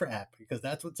 tough crap, because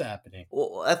that's what's happening.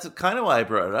 Well, that's kind of why I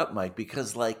brought it up, Mike,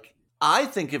 because like I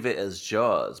think of it as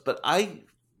Jaws, but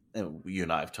and you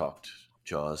and I have talked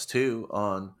Jaws too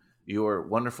on your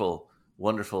wonderful,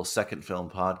 wonderful second film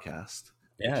podcast.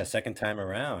 Yeah, second time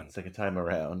around. Second time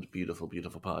around, beautiful,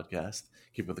 beautiful podcast.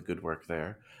 Keep up the good work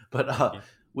there. But Yeah.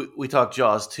 we talked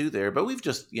Jaws too there, but we've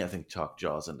just I think talked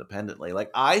Jaws independently.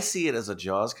 Like I see it as a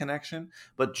Jaws connection,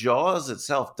 but Jaws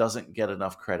itself doesn't get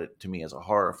enough credit to me as a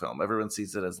horror film. Everyone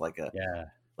sees it as like a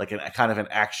kind of an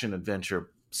action adventure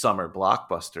summer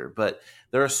blockbuster. But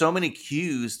there are so many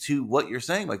cues to what you're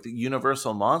saying, like the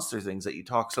universal monster things that you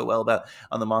talk so well about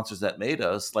on The Monsters That Made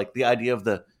Us, like the idea of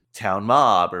the town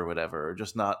mob or whatever, or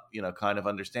just not, kind of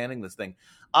understanding this thing.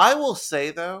 I will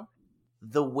say though,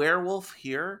 the werewolf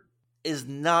here is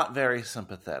not very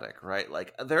sympathetic, right?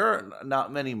 Like there are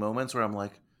not many moments where I'm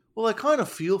like, well, I kind of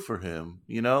feel for him,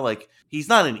 like he's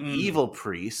not an evil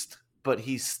priest, but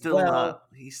he's still not,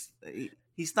 he's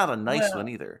not a nice one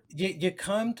either. You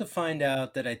come to find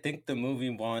out that I think the movie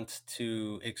wants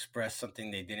to express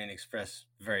something they didn't express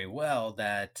very well,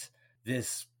 that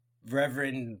this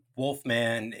Reverend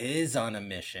Wolfman is on a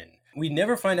mission. We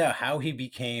never find out how he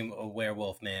became a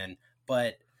werewolf man,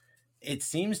 but it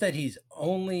seems that he's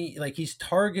only he's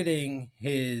targeting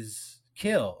his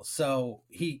kill. So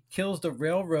he kills the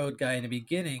railroad guy in the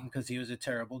beginning because he was a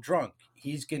terrible drunk.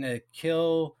 He's gonna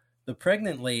kill the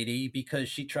pregnant lady because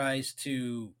she tries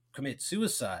to commit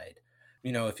suicide.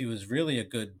 If he was really a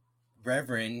good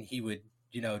reverend, he would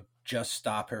just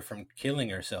stop her from killing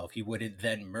herself. He wouldn't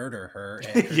then murder her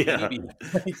and her baby.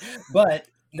 But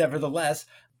nevertheless,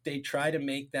 they try to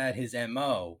make that his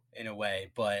MO in a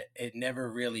way, but it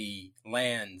never really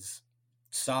lands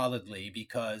solidly,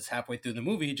 because halfway through the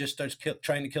movie he just starts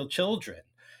trying to kill children.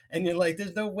 And you're like,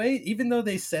 there's no way, even though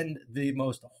they send the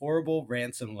most horrible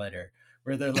ransom letter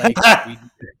where they're like,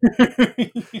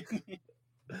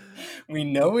 we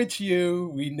know it's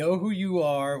you, we know who you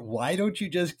are, why don't you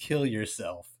just kill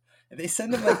yourself? And they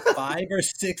send him like 5 or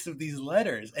 6 of these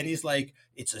letters, and he's like,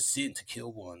 it's a sin to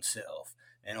kill oneself,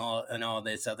 and all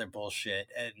this other bullshit.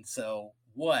 And so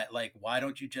what? Like, why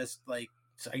don't you just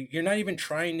you're not even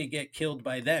trying to get killed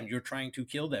by them, you're trying to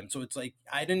kill them. So it's like,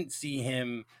 I didn't see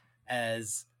him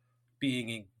as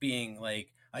being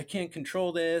like, I can't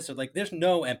control this, or like there's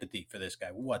no empathy for this guy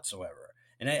whatsoever.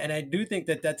 And I do think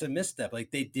that that's a misstep.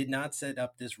 Like, they did not set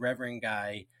up this reverend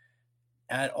guy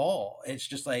at all. It's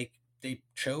just like they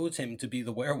chose him to be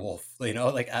the werewolf, like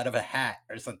out of a hat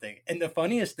or something. And the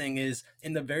funniest thing is,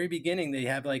 in the very beginning, they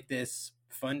have like this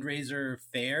fundraiser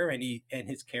fair, and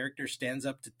his character stands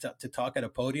up to talk at a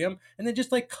podium, and they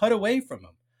just like cut away from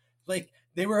him. Like,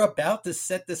 they were about to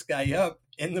set this guy up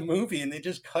in the movie, and they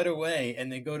just cut away,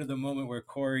 and they go to the moment where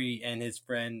Corey and his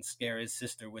friend scare his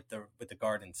sister with the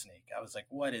garden snake. I was like,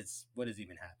 what is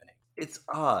even happening? It's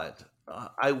odd.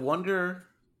 I wonder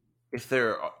if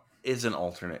there is an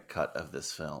alternate cut of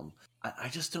this film. I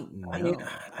just don't know. I mean,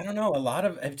 I don't know.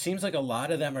 It seems like a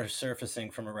lot of them are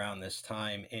surfacing from around this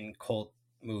time in cult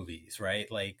movies,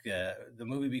 right? Like the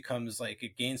movie becomes like,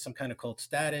 it gains some kind of cult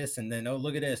status, and then, oh,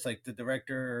 look at this, like the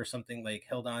director or something like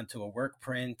held on to a work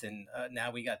print, and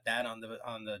now we got that on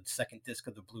the second disc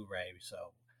of the Blu-ray. So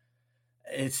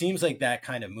it seems like that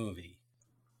kind of movie.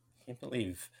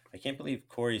 I can't believe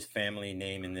Corey's family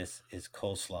name in this is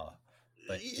Coleslaw.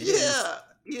 But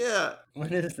yeah.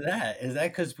 What is that? Is that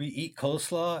because we eat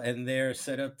coleslaw and they're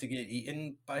set up to get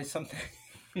eaten by something?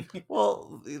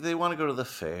 Well, they want to go to the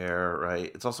fair,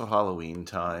 right? It's also Halloween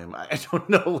time. I don't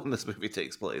know when this movie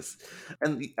takes place.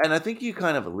 And I think you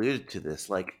kind of alluded to this.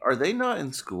 Like, are they not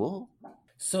in school?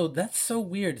 So that's so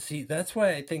weird. See, that's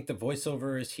why I think the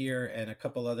voiceover is here, and a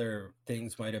couple other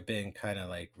things might have been kind of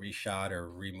like reshot or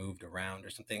removed around or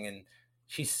something. And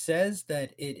she says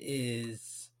that it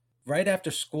is right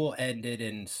after school ended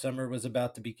and summer was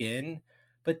about to begin.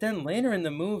 But then later in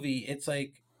the movie, it's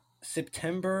like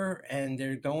September, and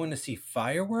they're going to see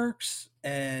fireworks.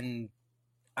 And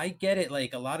I get it,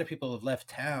 like a lot of people have left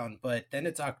town, but then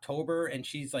it's October, and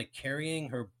she's like carrying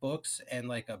her books and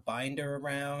like a binder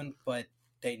around, but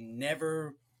they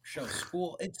never show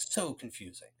school. It's so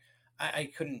confusing. I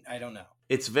don't know.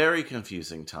 It's very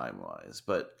confusing time-wise,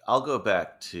 but I'll go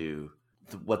back to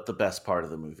what the best part of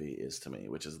the movie is to me,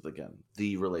 which is, again,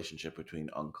 the relationship between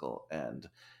uncle and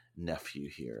nephew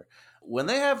here. When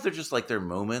they have their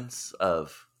moments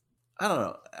of, I don't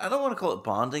know, I don't want to call it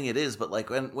bonding, it is, but like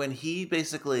when he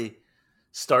basically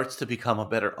starts to become a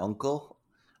better uncle,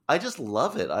 I just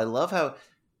love it. I love how,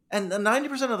 and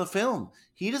 90% of the film,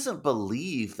 he doesn't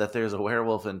believe that there's a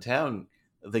werewolf in town,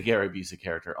 the Gary Busey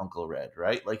character, Uncle Red,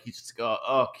 right? Like, he just go,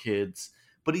 oh, kids.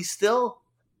 But he's still...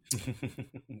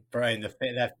 Brian,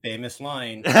 that famous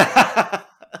line.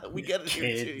 We get it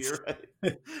here too, you're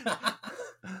right.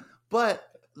 But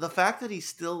the fact that he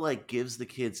still, like, gives the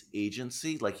kids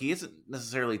agency, like, he isn't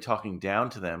necessarily talking down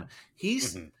to them.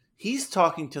 He's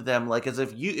talking to them like as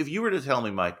if you were to tell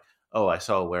me, Mike, oh, I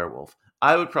saw a werewolf,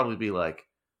 I would probably be like,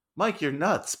 Mike, you're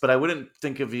nuts. But I wouldn't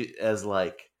think of you as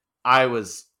like I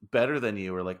was better than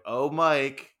you, or like, oh,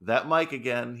 Mike, that Mike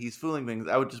again, he's fooling things.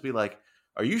 I would just be like,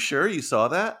 are you sure you saw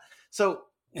that? So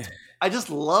I just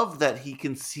love that he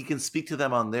can speak to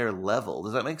them on their level.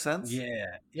 Does that make sense?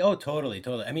 Yeah. Oh, totally.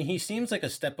 I mean, he seems like a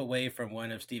step away from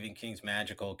one of Stephen King's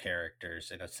magical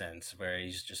characters in a sense, where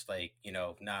he's just like,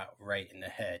 not right in the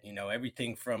head.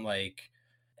 Everything from like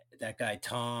that guy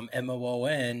Tom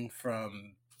Moon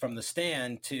from The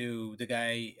Stand to the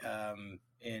guy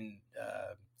in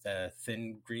the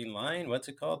Thin Green Line. What's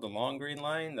it called? The Long Green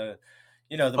Line. The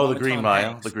Green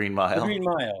Mile. The Green Mile. The Green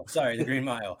Mile. Sorry, the Green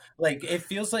Mile. Like, it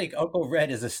feels like Uncle Red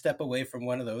is a step away from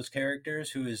one of those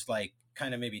characters who is like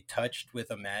kind of maybe touched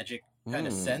with a magic kind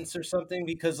of sense or something,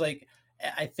 because like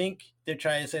I think they're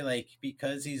trying to say like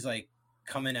because he's like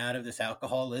coming out of this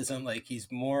alcoholism, like he's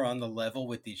more on the level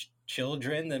with these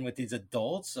children than with these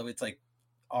adults. So it's like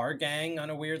our gang on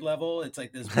a weird level. It's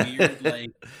like this weird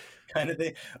like kind of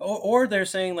thing. Or they're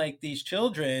saying like these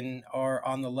children are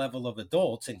on the level of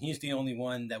adults and he's the only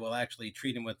one that will actually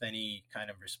treat him with any kind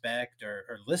of respect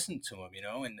or listen to him,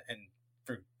 and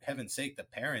for heaven's sake, the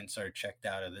parents are checked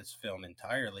out of this film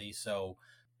entirely. So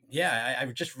yeah, I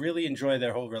just really enjoy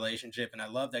their whole relationship, and I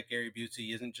love that Gary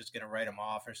Busey isn't just going to write them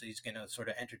off, or so he's going to sort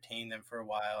of entertain them for a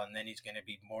while, and then he's going to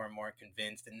be more and more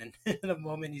convinced, and then in a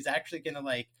moment he's actually going to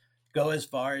like go as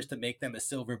far as to make them a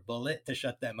silver bullet to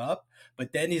shut them up.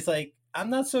 But then he's like, I'm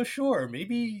not so sure.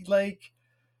 Maybe like,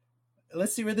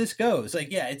 let's see where this goes.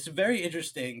 Like, yeah, it's a very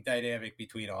interesting dynamic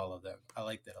between all of them. I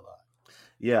liked it a lot.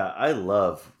 Yeah, I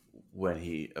love when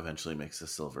he eventually makes a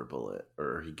silver bullet,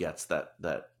 or he gets that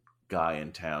guy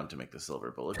in town to make the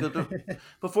silver bullet.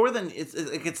 Before then,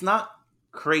 it's not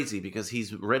crazy because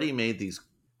he's already made these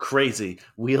crazy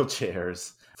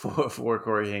wheelchairs for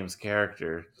Corey Haim's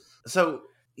character. So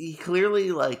he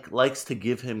clearly likes to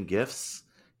give him gifts.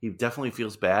 He definitely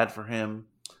feels bad for him.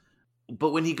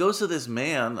 But when he goes to this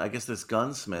man, I guess this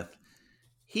gunsmith,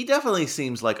 he definitely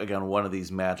seems like, again, one of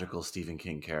these magical Stephen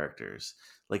King characters.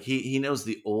 Like he knows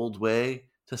the old way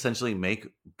to essentially make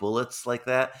bullets like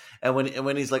that. And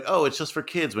when he's like, oh, it's just for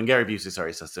kids. When Gary Busey,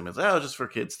 says to him, it's like, oh, just for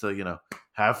kids to,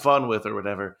 have fun with or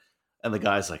whatever. And the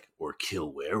guy's like, or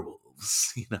kill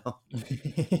werewolves,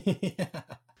 Yeah.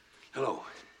 Hello.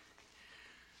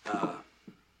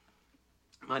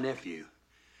 My nephew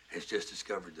has just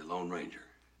discovered the Lone Ranger,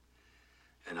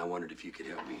 and I wondered if you could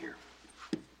help me here.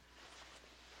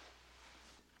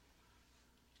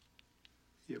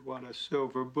 You want a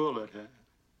silver bullet,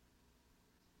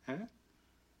 huh?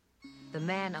 The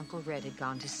man Uncle Red had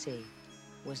gone to see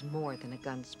was more than a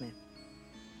gunsmith.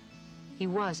 He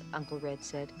was, Uncle Red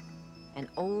said, an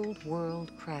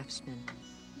old-world craftsman,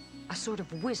 a sort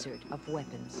of wizard of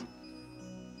weapons.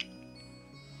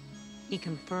 He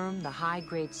confirmed the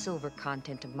high-grade silver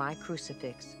content of my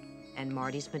crucifix and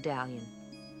Marty's medallion,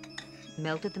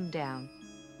 melted them down,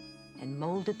 and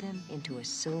molded them into a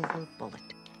silver bullet.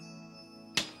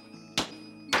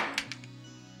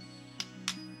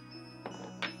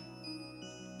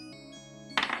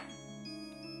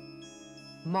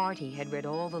 Marty had read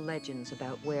all the legends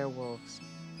about werewolves,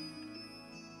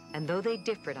 and though they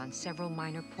differed on several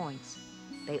minor points,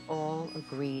 they all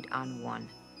agreed on one.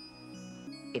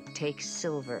 It takes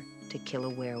silver to kill a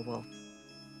werewolf.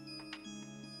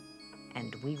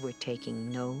 And we were taking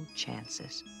no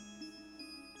chances.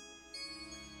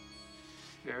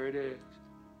 There it is.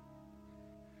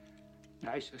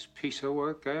 Nicest piece of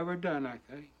work I ever done, I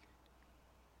think.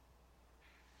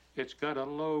 It's got a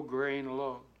low grain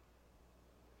load,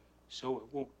 so it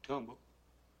won't tumble.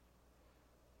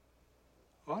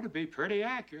 Ought to be pretty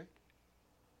accurate.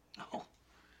 Oh,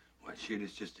 well, shoot,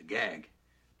 it's just a gag.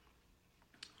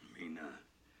 I mean,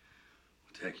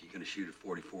 what the heck are you gonna shoot a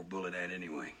 44 bullet at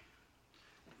anyway?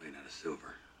 Made out of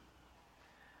silver.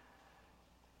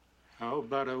 How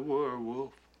about a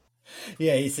werewolf?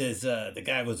 Yeah, he says the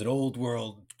guy was an old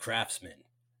world craftsman.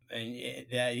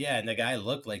 And the guy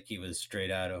looked like he was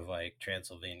straight out of like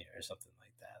Transylvania or something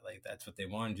like that. Like that's what they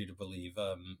wanted you to believe.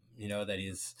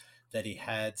 That he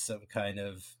had some kind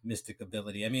of mystic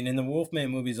ability. I mean, in the Wolfman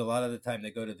movies, a lot of the time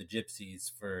they go to the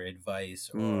gypsies for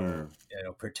advice or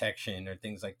protection or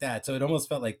things like that. So it almost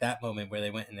felt like that moment where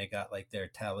they went and they got like their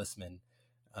talisman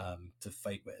to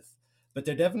fight with. But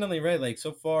they're definitely right. Like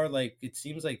so far, like it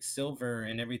seems like Silver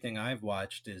and everything I've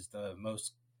watched is the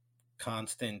most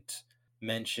constant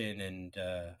mention and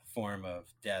form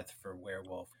of death for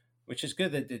werewolf, which is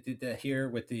good that they did that here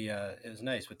with the it was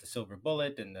nice with the Silver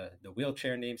Bullet and the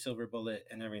wheelchair named Silver Bullet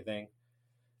and everything.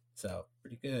 So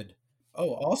pretty good.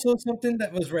 Oh, also something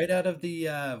that was right out of the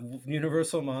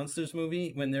Universal Monsters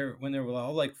movie when they're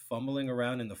all like fumbling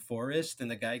around in the forest and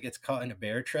the guy gets caught in a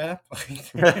bear trap.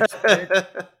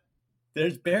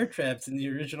 There's bear traps in the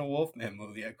original Wolfman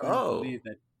movie. I couldn't believe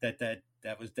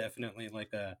that was definitely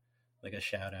like a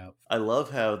shout out. I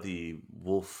love how the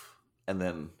wolf, and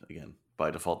then again by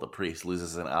default the priest,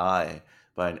 loses an eye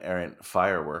by an errant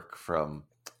firework from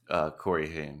Corey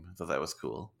Haim. I thought that was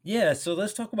cool. Yeah, so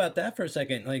let's talk about that for a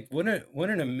second. Like, what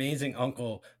an amazing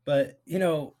uncle. But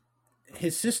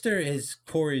his sister is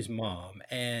Corey's mom,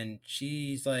 and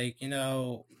she's like,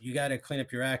 you got to clean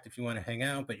up your act if you want to hang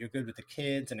out, but you're good with the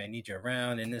kids, and I need you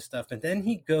around and this stuff. And then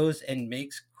he goes and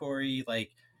makes Corey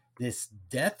like this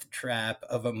death trap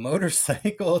of a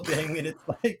motorcycle thing, and it's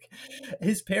like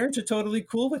his parents are totally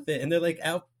cool with it, and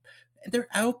they're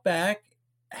out back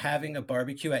having a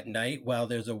barbecue at night while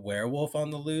there's a werewolf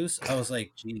on the loose. I was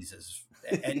like, Jesus.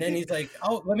 And then he's like,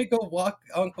 oh, let me go walk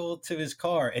Uncle to his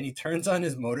car. And he turns on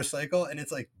his motorcycle and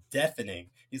it's like deafening.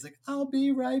 He's like, I'll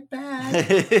be right back.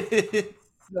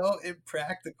 So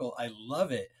impractical. I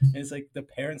love it. And it's like the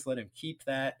parents let him keep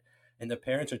that. And the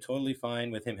parents are totally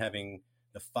fine with him having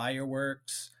the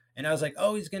fireworks. And I was like,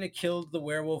 oh, he's going to kill the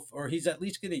werewolf, or he's at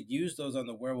least going to use those on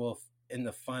the werewolf in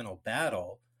the final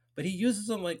battle. But he uses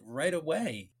them like right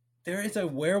away. There is a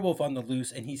werewolf on the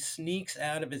loose, and he sneaks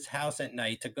out of his house at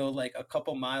night to go like a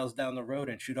couple miles down the road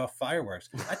and shoot off fireworks.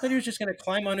 I thought he was just going to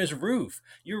climb on his roof.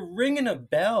 You're ringing a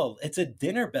bell. It's a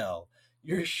dinner bell.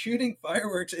 You're shooting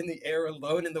fireworks in the air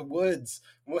alone in the woods.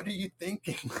 What are you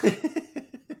thinking?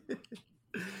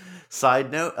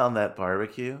 Side note on that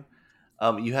barbecue,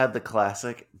 you had the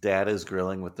classic dad is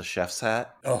grilling with the chef's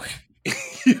hat. Oh,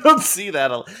 you don't see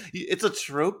that. It's a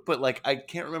trope, but like I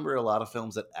can't remember a lot of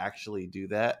films that actually do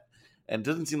that. And it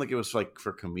doesn't seem like it was like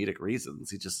for comedic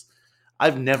reasons.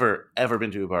 I've never ever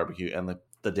been to a barbecue and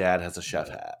the dad has a chef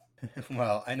hat.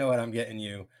 Well, I know what I'm getting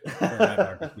you for my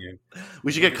barbecue.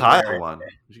 We should get Kyle one.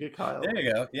 We should get Kyle. There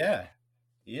you go. Yeah,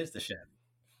 he is the chef.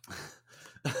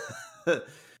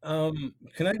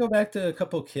 Can I go back to a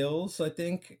couple kills? I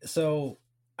think so.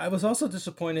 I was also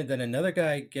disappointed that another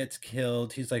guy gets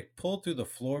killed. He's like pulled through the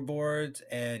floorboards,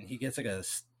 and he gets like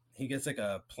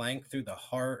a plank through the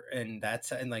heart, and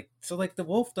the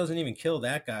wolf doesn't even kill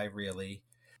that guy really.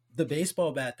 The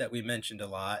baseball bat that we mentioned a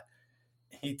lot,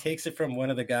 he takes it from one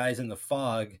of the guys in the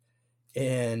fog,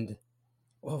 and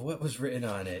what was written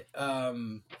on it?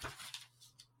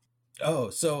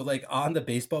 So like on the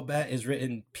baseball bat is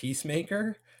written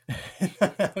Peacemaker.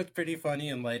 That was pretty funny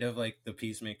in light of like the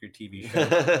Peacemaker TV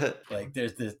show. Like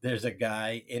there's a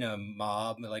guy in a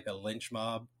mob, like a lynch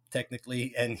mob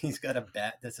technically, and he's got a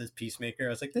bat that says Peacemaker. I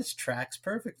was like, this tracks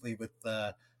perfectly with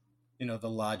the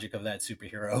logic of that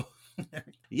superhero.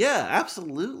 Yeah,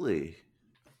 absolutely.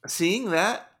 Seeing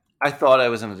that, I thought I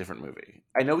was in a different movie.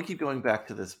 I know we keep going back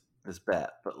to this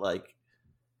bat, but like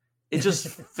it just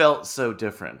felt so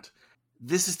different.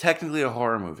 This is technically a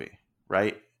horror movie,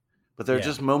 right? But there are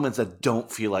just moments that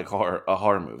don't feel like a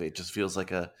horror movie. It just feels like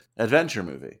a adventure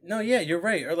movie. No, yeah, you're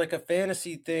right. Or like a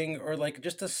fantasy thing, or like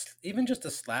even just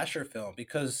a slasher film,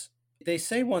 because they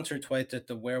say once or twice that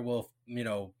the werewolf,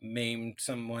 maimed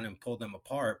someone and pulled them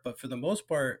apart. But for the most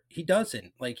part, he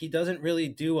doesn't. Like, he doesn't really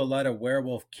do a lot of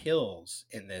werewolf kills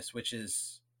in this, which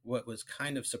is what was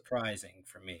kind of surprising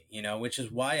for me, which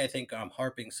is why I think I'm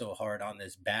harping so hard on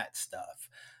this bat stuff,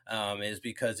 is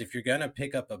because if you're going to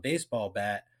pick up a baseball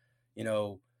bat,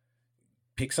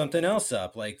 pick something else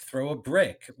up, like throw a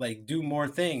brick, like do more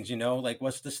things, like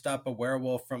what's to stop a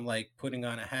werewolf from like putting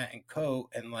on a hat and coat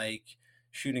and like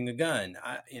shooting a gun?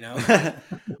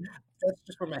 That's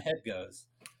just where my head goes.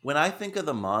 When I think of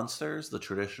the monsters, the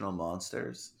traditional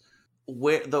monsters,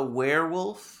 where the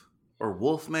werewolf or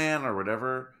wolfman or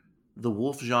whatever, the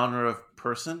wolf genre of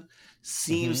person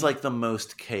seems like the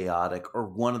most chaotic or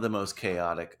one of the most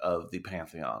chaotic of the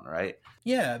pantheon, right?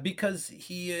 Yeah, because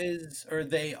he is, or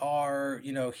they are,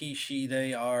 he, she,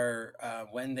 they are,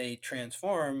 when they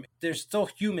transform, there's still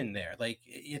human there. Like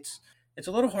it's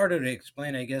a little harder to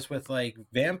explain, I guess, with like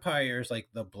vampires, like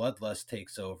the bloodlust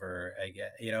takes over, I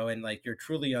guess, and like you're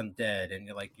truly undead and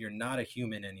you're not a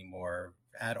human anymore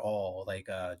at all. Like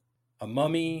a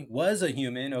mummy was a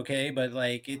human, okay, but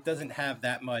like it doesn't have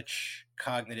that much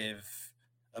cognitive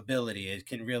ability. It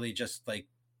can really just like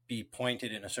be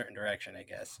pointed in a certain direction, I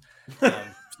guess.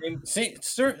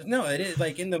 No, it is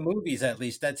like in the movies, at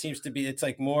least that seems to be, it's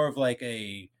like more of like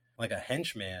a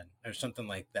henchman or something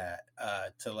like that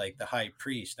to like the high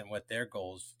priest and what their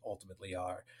goals ultimately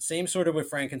are. Same sort of with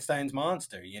Frankenstein's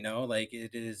monster, like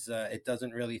it is it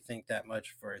doesn't really think that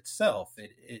much for itself.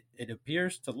 It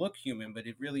appears to look human, but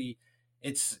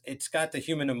it's got the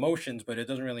human emotions, but it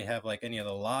doesn't really have like any of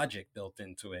the logic built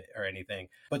into it or anything.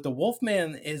 But the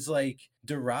Wolfman is like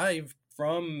derived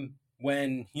from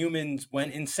when humans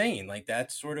went insane. Like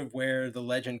that's sort of where the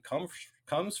legend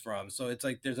comes from. So it's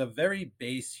like there's a very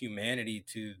base humanity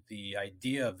to the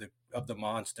idea of the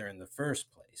monster in the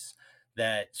first place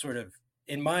that sort of,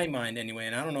 in my mind anyway,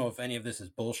 and I don't know if any of this is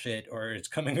bullshit or it's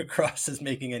coming across as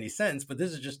making any sense, but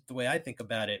this is just the way I think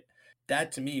about it.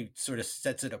 That to me sort of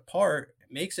sets it apart,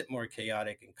 makes it more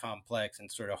chaotic and complex and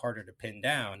sort of harder to pin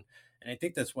down. And I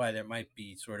think that's why there might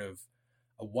be sort of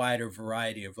a wider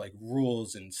variety of like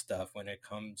rules and stuff when it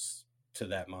comes to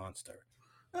that monster.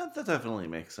 That definitely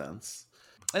makes sense.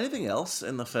 Anything else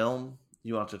in the film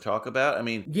you want to talk about? I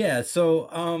mean, yeah, so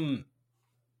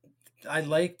I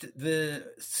liked the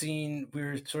scene we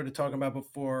were sort of talking about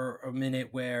before a minute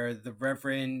where the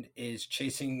Reverend is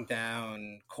chasing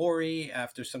down Corey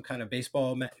after some kind of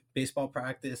baseball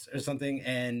practice or something,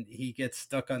 and he gets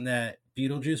stuck on that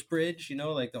Beetlejuice bridge,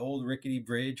 like the old rickety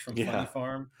bridge from Funny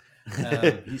Farm.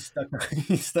 He's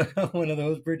stuck on one of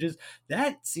those bridges.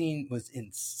 That scene was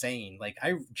insane. Like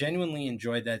I genuinely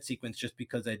enjoyed that sequence just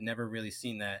because I'd never really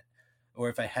seen that, or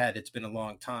if I had, it's been a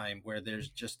long time, where there's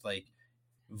just like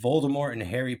Voldemort and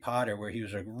Harry Potter, where he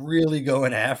was like really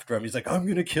going after him. He's like, I'm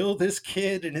gonna kill this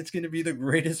kid and it's gonna be the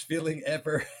greatest feeling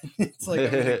ever. It's like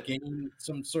I'm gonna gain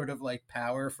some sort of like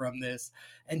power from this.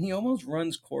 And he almost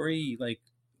runs Corey like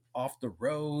off the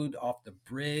road, off the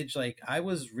bridge. Like I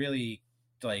was really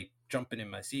like jumping in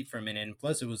my seat for a minute. And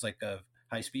plus it was like a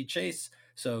high-speed chase.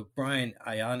 So Brian,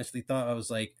 I honestly thought, I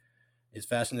was like, is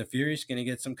Fast and the Furious going to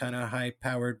get some kind of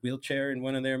high-powered wheelchair in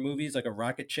one of their movies, like a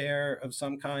rocket chair of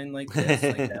some kind like this?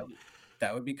 Like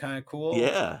that would be kind of cool.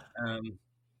 Yeah.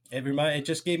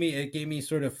 It gave me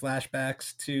sort of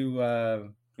flashbacks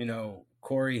to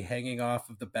Corey hanging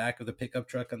off of the back of the pickup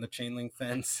truck on the chain link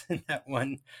fence in that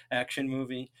one action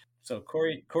movie. So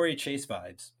Corey Chase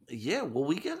vibes. Yeah, well,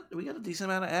 we got a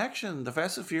decent amount of action. The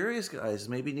Fast and Furious guys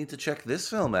maybe need to check this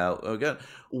film out. Again,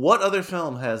 what other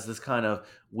film has this kind of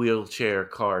wheelchair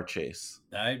car chase?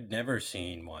 I've never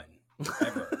seen one.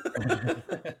 Ever.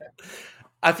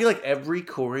 I feel like every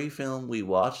Corey film we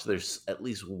watch, there's at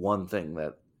least one thing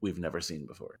that we've never seen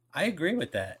before. I agree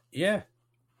with that. Yeah,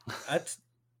 that's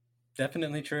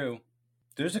definitely true.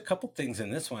 There's a couple things in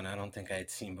this one I don't think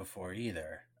I'd seen before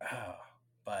either.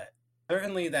 But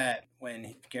certainly that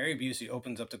when Gary Busey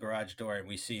opens up the garage door and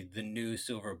we see the new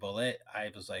Silver Bullet,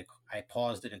 I was like, I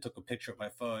paused it and took a picture of my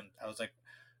phone. I was like,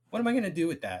 what am I going to do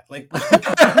with that? Like,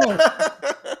 I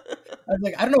was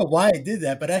like, I don't know why I did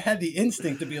that, but I had the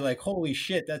instinct to be like, holy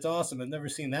shit, that's awesome. I've never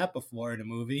seen that before in a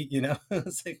movie.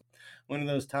 It's like one of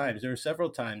those times. There were several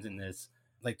times in this,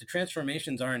 like the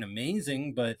transformations aren't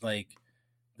amazing, but like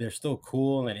they're still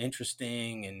cool and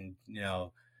interesting. And,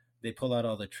 they pull out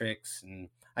all the tricks, and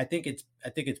I think it's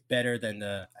better than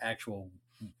the actual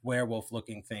werewolf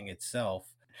looking thing itself.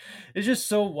 It's just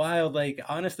so wild. Like,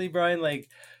 honestly, Brian, like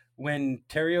when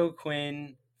Terry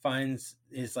O'Quinn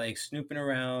is like snooping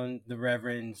around the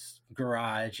Reverend's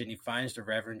garage, and he finds the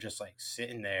Reverend just like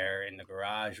sitting there in the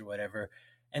garage or whatever,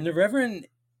 and the Reverend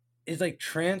is like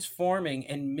transforming,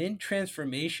 and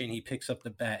mid-transformation he picks up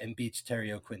the bat and beats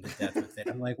Terry O'Quinn to death with it.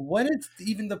 I'm like, what is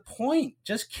even the point?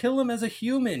 Just kill him as a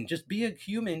human. Just be a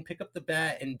human, pick up the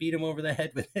bat and beat him over the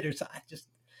head with it or something.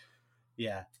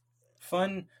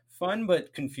 Fun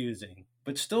but confusing,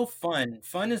 but still fun.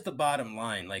 Fun is the bottom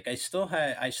line. Like I still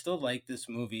like this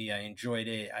movie. I enjoyed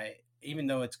it. Even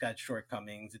though it's got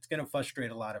shortcomings, it's going to frustrate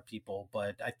a lot of people,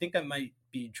 but I think I might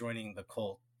be joining the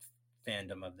cult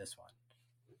fandom of this one.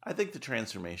 I think the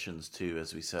transformations, too,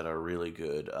 as we said, are really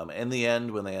good. In the end,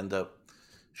 when they end up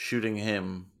shooting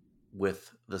him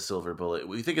with the silver bullet,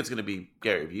 we think it's going to be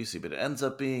Gary Busey, but it ends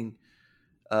up being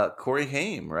Corey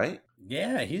Haim, right?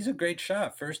 Yeah, he's a great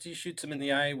shot. First, he shoots him in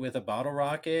the eye with a bottle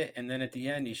rocket, and then at the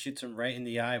end, he shoots him right in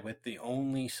the eye with the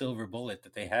only silver bullet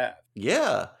that they have.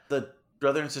 Yeah. The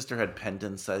brother and sister had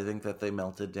pendants, I think, that they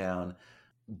melted down.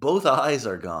 both eyes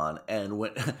are gone, and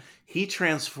when he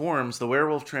transforms, the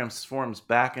werewolf transforms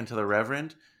back into the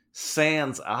Reverend,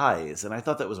 sans eyes, and I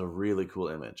thought that was a really cool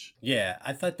image. Yeah,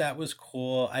 I thought that was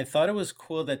cool. I thought it was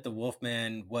cool that the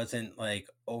Wolfman wasn't like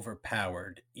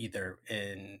overpowered either,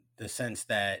 in the sense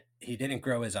that he didn't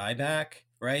grow his eye back,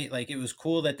 right? Like it was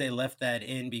cool that they left that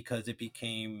in because it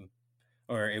became,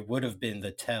 or it would have been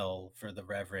the tell for the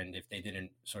Reverend if they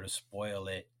didn't sort of spoil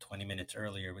it 20 minutes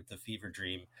earlier with the fever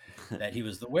dream that he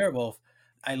was the werewolf.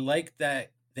 I like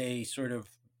that they sort of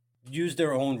used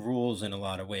their own rules in a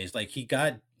lot of ways. Like he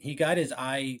got his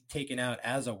eye taken out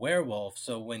as a werewolf,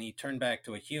 so when he turned back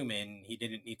to a human, he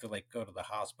didn't need to like go to the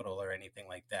hospital or anything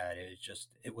like that.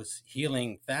 It was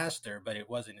healing faster, but it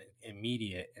wasn't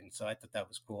immediate, and so I thought that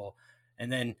was cool.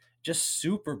 And then just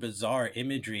super bizarre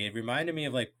imagery. It reminded me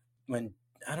of like when,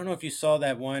 I don't know if you saw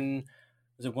that one,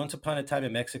 was it Once Upon a Time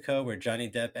in Mexico, where Johnny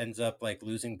Depp ends up like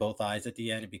losing both eyes at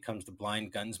the end and becomes the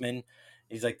blind gunsman.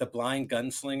 He's like the blind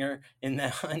gunslinger in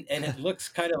that one, and it looks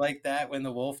kind of like that when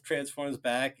the wolf transforms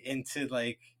back into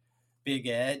like Big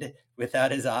Ed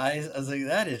without his eyes. I was like,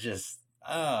 that is just,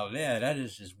 oh man, that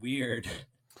is just weird.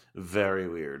 Very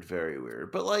weird, very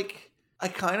weird. But like, I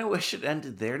kind of wish it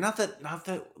ended there. Not that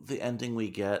the ending we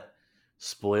get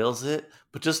spoils it,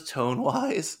 but just tone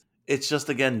wise, it's just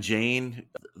again Jane,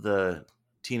 the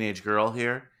teenage girl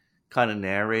here, kind of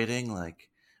narrating like,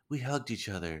 we hugged each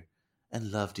other and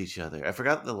loved each other. I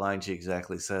forgot the line she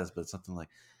exactly says, but it's something like,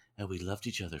 and we loved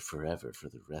each other forever for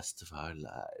the rest of our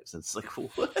lives. And it's like,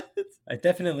 what? I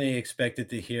definitely expected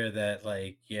to hear that,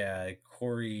 like, yeah,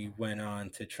 Corey went on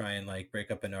to try and like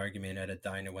break up an argument at a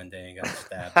diner one day and got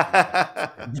stabbed.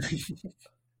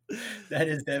 That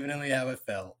is definitely how it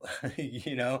felt.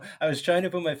 You know, I was trying to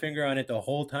put my finger on it the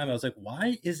whole time. I was like,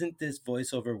 why isn't this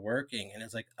voiceover working? And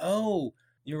it's like, oh,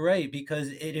 you're right, because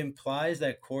it implies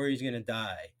that Corey's going to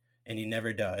die. And he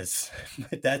never does.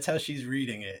 But that's how she's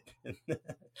reading it.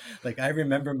 Like, I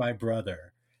remember my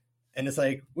brother. And it's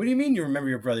like, what do you mean you remember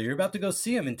your brother? You're about to go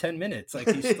see him in 10 minutes. Like,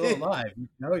 he's still alive.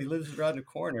 No, he lives around the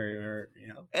corner, or, you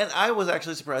know. And I was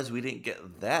actually surprised we didn't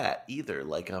get that either,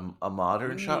 like a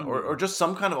modern shot, or just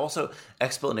some kind of also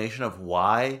explanation of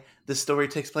why this story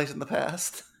takes place in the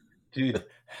past. Dude,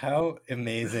 how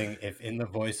amazing if in the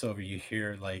voiceover you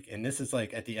hear like, and this is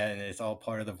like at the end, it's all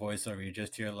part of the voiceover, you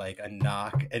just hear like a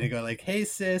knock and you go like, hey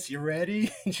sis, you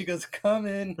ready? And she goes,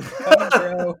 coming,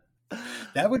 bro.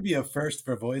 That would be a first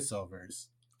for voiceovers.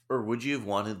 Or would you have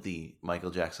wanted the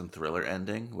Michael Jackson Thriller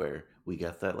ending where we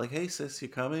get that like, hey sis, you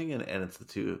coming? And it's the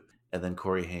two, and then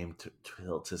Corey Haim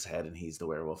tilts his head and he's the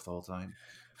werewolf the whole time.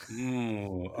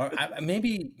 Or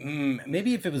maybe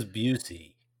if it was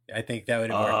Busey, I think that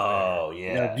would have worked. Oh, yeah.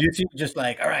 You know, Busey was just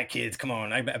like, all right, kids, come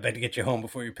on. I better get you home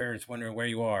before your parents wonder where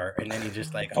you are. And then he's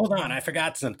just like, hold on, I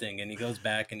forgot something. And he goes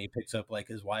back and he picks up like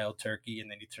his wild turkey, and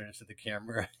then he turns to the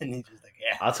camera and he's just like,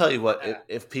 yeah. I'll tell you what,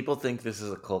 if people think this is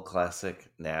a cult classic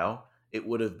now, it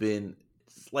would have been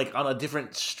like on a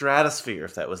different stratosphere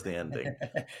if that was the ending.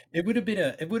 It would have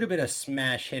been a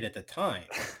smash hit at the time.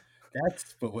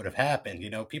 That's what would have happened. You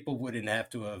know, people wouldn't have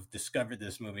to have discovered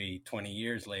this movie 20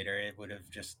 years later. It would have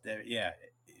just, it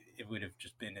would have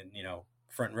just been a, you know,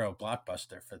 front row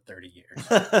blockbuster for 30 years.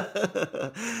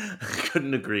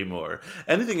 Couldn't agree more.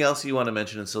 Anything else you want to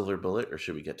mention in Silver Bullet, or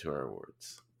should we get to our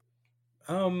awards?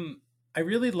 I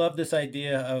really love this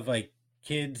idea of like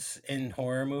kids in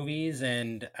horror movies,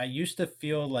 and I used to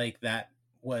feel like that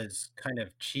was kind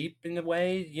of cheap in a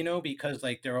way, you know, because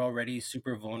like they're already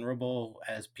super vulnerable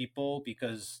as people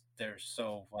because they're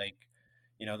so like,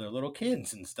 you know, they're little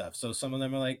kids and stuff. So some of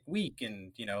them are like weak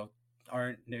and, you know,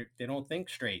 they don't think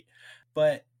straight.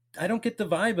 But I don't get the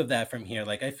vibe of that from here.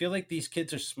 Like, I feel like these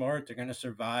kids are smart. They're going to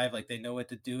survive. Like, they know what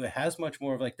to do. It has much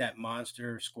more of like that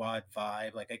Monster Squad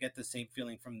vibe. Like, I get the same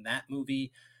feeling from that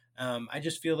movie. I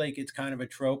just feel like it's kind of a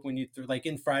trope when like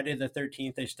in Friday the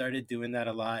 13th, they started doing that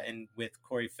a lot. And with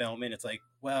Corey Feldman, it's like,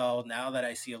 well, now that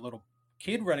I see a little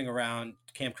kid running around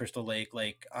Camp Crystal Lake,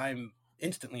 like I'm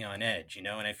instantly on edge, you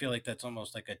know? And I feel like that's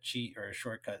almost like a cheat or a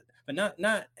shortcut, but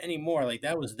not anymore. Like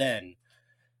that was then.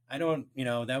 I don't, you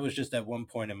know, that was just at one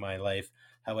point in my life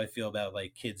how I feel about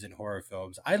like kids in horror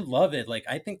films. I love it. Like,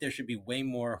 I think there should be way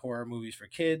more horror movies for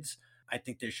kids. I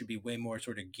think there should be way more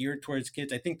sort of geared towards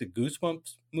kids. I think the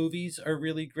Goosebumps movies are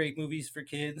really great movies for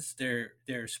kids.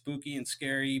 They're spooky and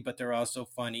scary, but they're also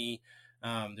funny.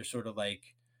 They're sort of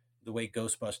like the way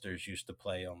Ghostbusters used to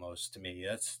play almost to me.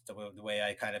 That's the way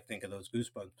I kind of think of those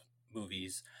Goosebumps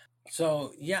movies.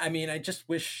 So, yeah, I mean, I just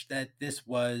wish that this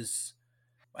was,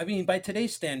 I mean, by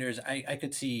today's standards, I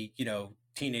could see, you know,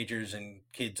 teenagers and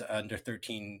kids under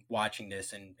 13 watching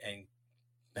this and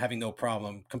having no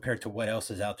problem compared to what else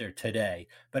is out there today.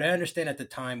 But I understand at the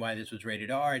time why this was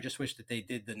rated R. I just wish that they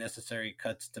did the necessary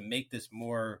cuts to make this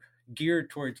more geared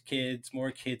towards kids,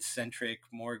 more kids centric,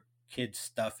 more kids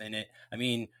stuff in it. I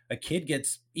mean, a kid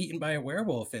gets eaten by a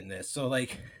werewolf in this. So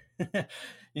like,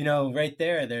 right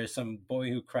there, there's some Boy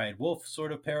Who Cried Wolf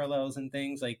sort of parallels and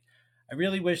things. Like, I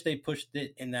really wish they pushed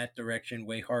it in that direction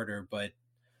way harder. But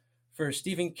for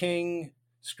Stephen King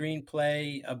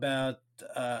screenplay about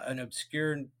an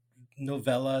obscure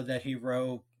novella that he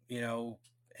wrote,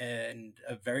 and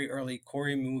a very early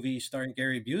Corey movie starring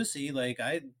Gary Busey, like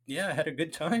I had a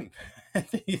good time. I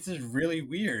think this is really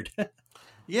weird.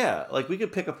 Yeah, like we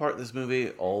could pick apart this movie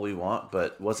all we want,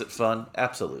 but was it fun?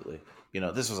 Absolutely.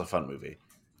 This was a fun movie.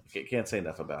 Can't say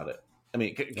enough about it. I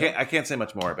mean, I can't say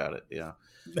much more about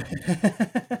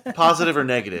it. Positive or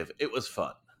negative, it was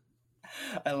fun.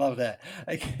 I love that.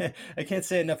 I can't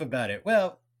say enough about it.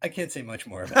 Well, I can't say much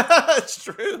more about it. It's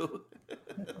true.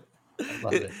 I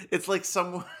love it. It's like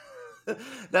someone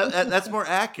that's more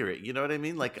accurate. You know what I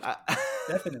mean? Like,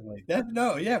 definitely.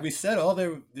 We said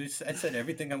I said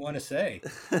everything I want to say.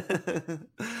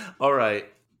 All right.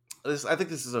 I think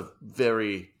this is a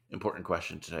very important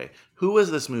question today. Who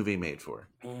was this movie made for?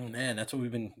 Oh man, that's what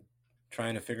we've been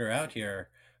trying to figure out here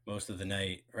most of the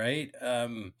night, right?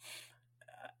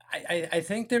 I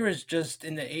think there was just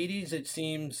in the 80s, it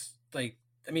seems like,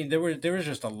 I mean, there was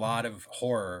just a lot of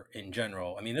horror in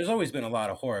general. I mean, there's always been a lot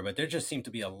of horror, but there just seemed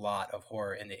to be a lot of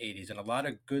horror in the 80s and a lot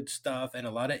of good stuff and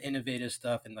a lot of innovative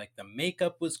stuff. And like the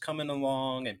makeup was coming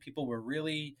along and people were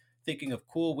really thinking of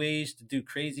cool ways to do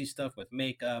crazy stuff with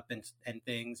makeup and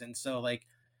things. And so like,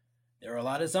 there are a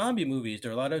lot of zombie movies, there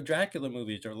are a lot of Dracula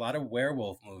movies, there are a lot of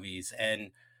werewolf movies.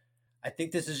 And I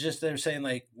think this is just they're saying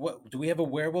like, what do we have a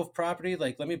werewolf property?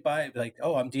 Like, let me buy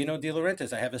I'm Dino De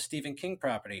Laurentiis. I have a Stephen King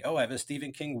property. Oh, I have a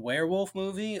Stephen King werewolf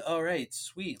movie. All right,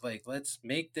 sweet. Like, let's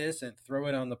make this and throw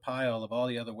it on the pile of all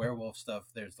the other werewolf stuff.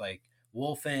 There's like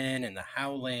Wolf Inn and The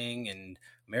Howling and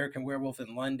American Werewolf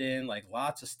in London. Like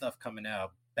lots of stuff coming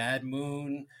out. Bad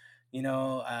Moon,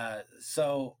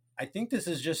 So I think this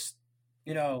is just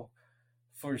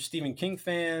for Stephen King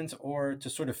fans or to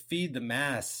sort of feed the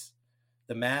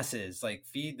masses, like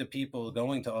feed the people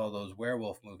going to all those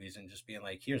werewolf movies and just being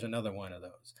like, here's another one of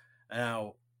those.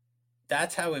 Now,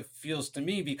 that's how it feels to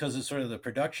me because of sort of the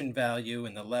production value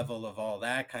and the level of all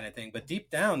that kind of thing. But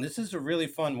deep down, this is a really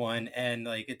fun one. And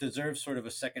like, it deserves sort of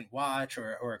a second watch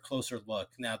or a closer look.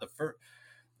 Now, the first,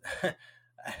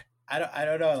 I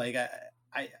don't know. Like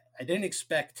I didn't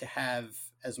expect to have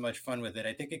as much fun with it.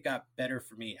 I think it got better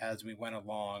for me as we went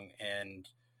along, and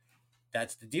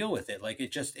that's the deal with it. Like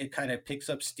it kind of picks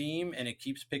up steam and it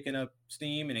keeps picking up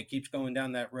steam and it keeps going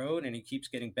down that road and it keeps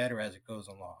getting better as it goes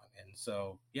along. And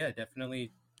so, yeah,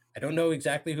 definitely. I don't know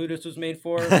exactly who this was made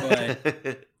for,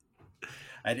 but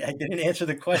I didn't answer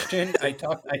the question. I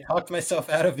talked myself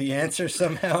out of the answer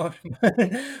somehow,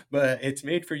 but it's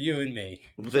made for you and me.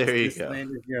 There you go. This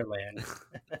land is your land.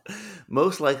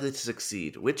 Most likely to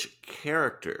succeed. Which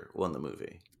character won the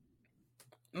movie?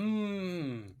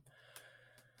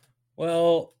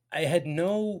 Well, I had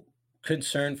no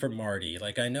concern for Marty.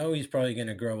 Like, I know he's probably going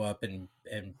to grow up and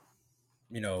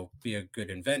be a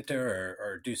good inventor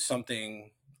or do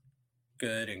something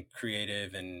good and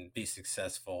creative and be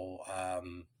successful.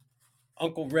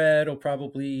 Uncle Red will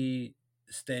probably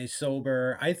stay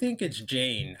sober. I think it's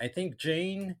Jane. I think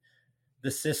Jane,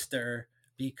 the sister,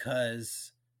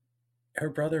 because her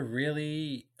brother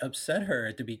really upset her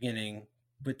at the beginning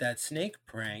with that snake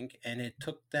prank, and it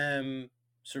took them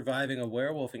surviving a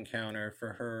werewolf encounter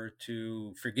for her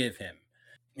to forgive him.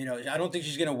 I don't think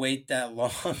she's going to wait that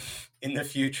long in the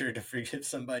future to forgive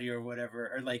somebody or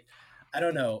whatever, or like, I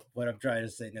don't know what I'm trying to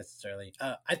say necessarily.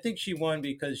 I think she won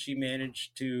because she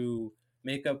managed to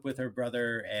make up with her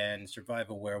brother and survive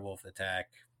a werewolf attack,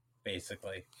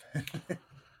 basically.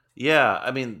 Yeah,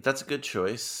 I mean, that's a good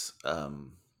choice. I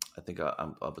think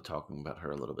I'll be talking about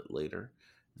her a little bit later.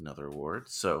 Another award.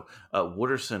 So,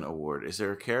 Wooderson Award. Is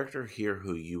there a character here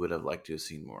who you would have liked to have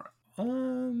seen more of?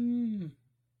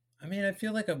 I mean, I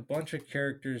feel like a bunch of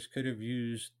characters could have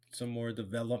used some more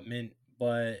development,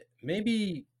 but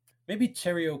maybe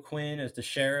Terry O'Quinn as the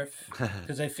sheriff,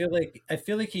 because I feel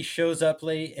like he shows up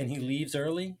late and he leaves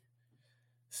early.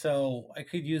 So I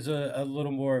could use a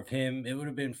little more of him. It would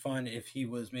have been fun if he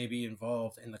was maybe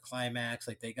involved in the climax,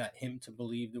 like they got him to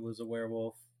believe there was a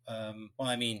werewolf. Well,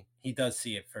 I mean, he does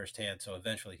see it firsthand, so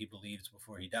eventually he believes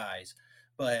before he dies.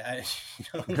 But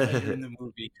in the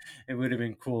movie, it would have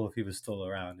been cool if he was still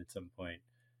around at some point.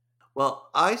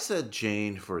 Well, I said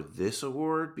Jane for this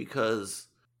award because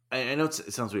I know it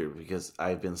sounds weird because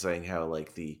I've been saying how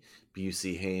like the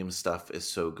Busey Hames stuff is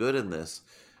so good in this,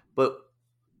 but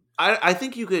I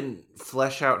think you can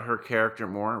flesh out her character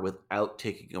more without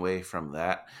taking away from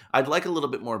that. I'd like a little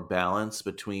bit more balance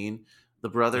between the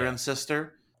brother and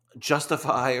sister,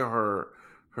 justify her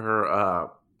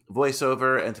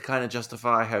voiceover, and to kind of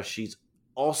justify how she's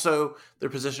also, they're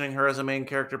positioning her as a main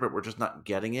character, but we're just not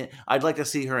getting it. I'd like to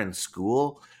see her in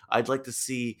school. I'd like to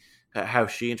see how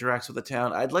she interacts with the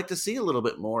town. I'd like to see a little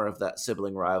bit more of that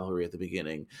sibling rivalry at the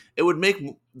beginning. It would make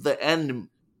the end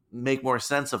make more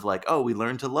sense of like, oh, we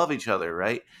learned to love each other,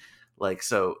 right? Like,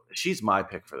 so she's my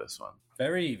pick for this one.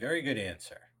 Very, very good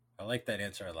answer. I like that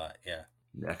answer a lot. Yeah.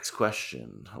 Next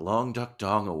question. Long Duck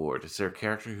Dong Award. Is there a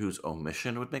character whose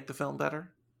omission would make the film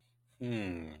better?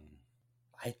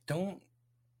 I don't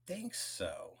think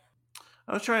so.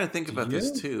 I was trying to think about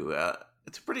this too.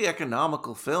 It's a pretty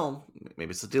economical film.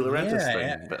 Maybe it's a De Laurentiis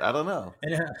thing, but I don't know.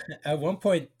 And at one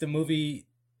point,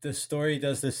 the story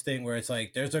does this thing where it's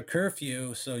like, there's a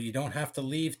curfew, so you don't have to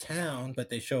leave town, but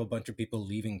they show a bunch of people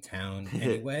leaving town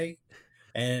anyway.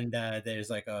 And there's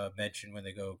like a mention when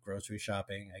they go grocery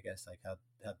shopping, I guess, like how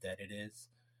dead it is.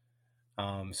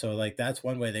 So like that's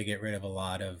one way they get rid of a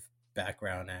lot of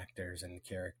background actors and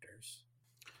characters.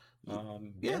 I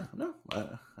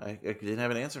didn't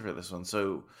have an answer for this one.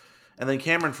 So, and then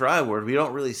Cameron Fry Award, we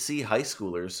don't really see high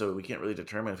schoolers, so we can't really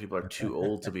determine if people are too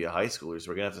old to be a high schooler. So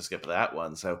we're gonna have to skip that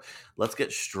one. So let's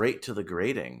get straight to the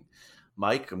grading.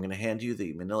 Mike, I'm going to hand you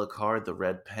the manila card, the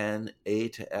red pen, A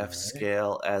to F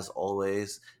scale, as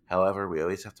always. However, we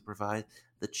always have to provide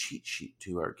the cheat sheet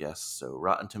to our guests. So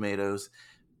Rotten Tomatoes,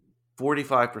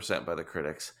 45% by the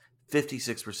critics,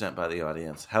 56% by the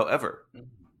audience. However,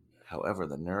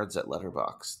 the nerds at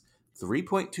Letterboxd,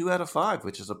 3.2 out of 5,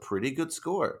 which is a pretty good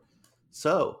score.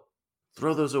 So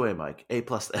throw those away, Mike. A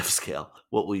plus F scale.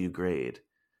 What will you grade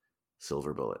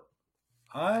Silver Bullet?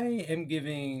 I am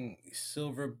giving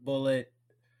Silver Bullet.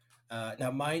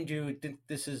 Now, mind you,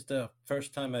 this is the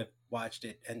first time I've watched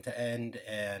it end to end,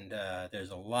 and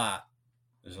there's a lot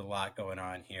going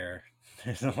on here.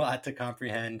 There's a lot to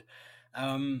comprehend.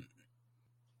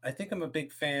 I think I'm a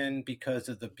big fan because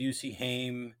of the Busey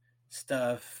Hames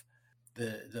stuff,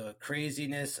 the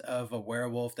craziness of a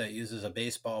werewolf that uses a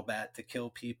baseball bat to kill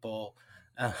people.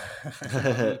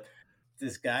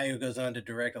 This guy who goes on to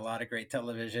direct a lot of great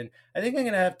television. I think I'm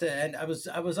gonna have to, and I was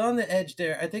on the edge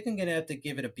there. I think I'm gonna have to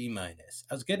give it a B-. I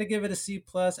was gonna give it a C+.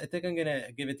 I think I'm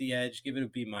gonna give it the edge, give it a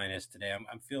B- today.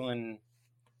 I'm feeling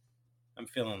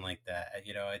like that.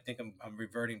 You know, I think I'm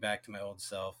reverting back to my old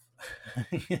self.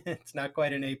 It's not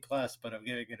quite an A+, but I'm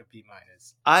giving it a B-.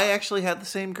 I actually had the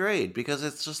same grade because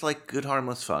it's just like good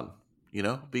harmless fun, you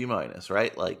know, B-,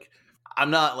 right? Like, I'm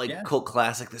not like cult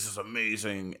classic, this is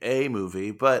amazing A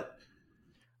movie, but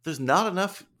there's not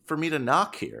enough for me to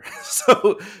knock here.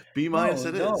 So B-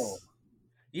 it is.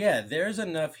 Yeah, there's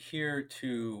enough here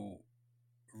to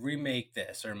remake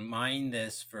this or mine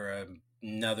this for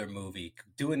another movie,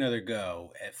 do another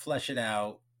go, flesh it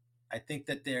out. I think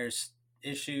that there's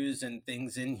issues and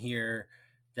things in here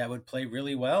that would play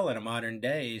really well in a modern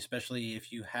day, especially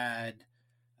if you had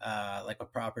like a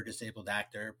proper disabled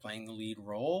actor playing the lead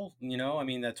role. You know, I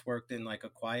mean, that's worked in like A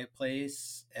Quiet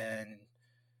Place, and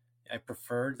I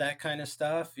preferred that kind of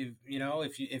stuff,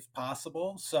 if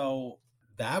possible. So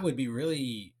that would be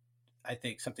really, I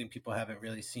think, something people haven't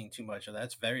really seen too much of.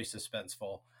 That's very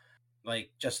suspenseful. Like,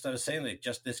 just I was saying, like,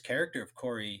 just this character of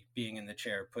Corey being in the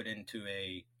chair put into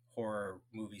a horror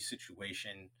movie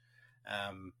situation,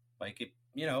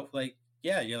 you're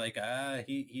like,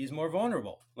 he's more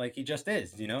vulnerable, like he just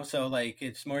is, so like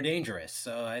it's more dangerous.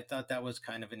 So I thought that was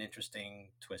kind of an interesting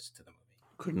twist to the movie.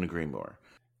 Couldn't agree more.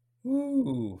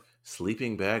 Ooh.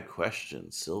 Sleeping bag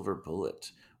question. Silver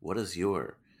Bullet. What does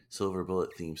your Silver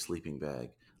Bullet themed sleeping bag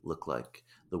look like?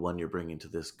 The one you're bringing to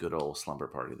this good old slumber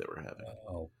party that we're having.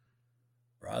 Oh,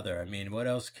 brother. I mean, what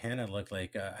else can it look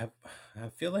like? I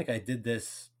feel like I did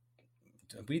this.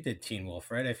 We did Teen Wolf,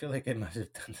 right? I feel like I must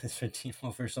have done this for Teen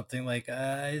Wolf or something. Like,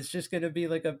 it's just going to be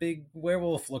like a big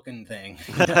werewolf looking thing.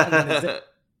 I'm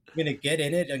going to get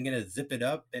in it. I'm going to zip it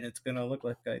up, and it's going to look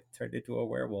like I turned into a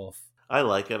werewolf. I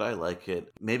like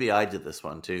it. Maybe I did this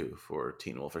one too for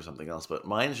Teen Wolf or something else, but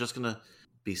mine's just going to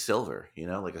be silver,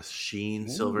 like a sheen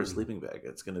silver sleeping bag.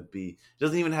 It's going to be, it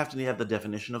doesn't even have to have the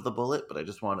definition of the bullet, but I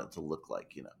just want it to look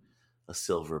like, a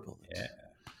silver bullet. Yeah.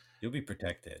 You'll be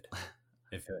protected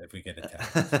if we get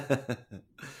attacked.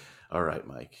 All right,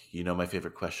 Mike. My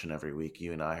favorite question every week.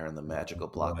 You and I are in the magical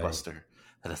blockbuster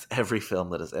that has every film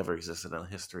that has ever existed in the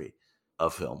history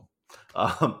of film.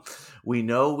 We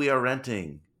know we are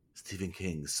renting Stephen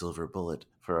King's Silver Bullet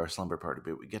for for our slumber party.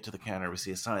 But we get to the counter, we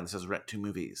see a sign that says rent 2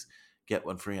 movies, get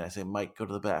 1 free. And I say, Mike, go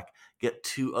to the back, get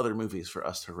 2 other movies for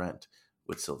us to rent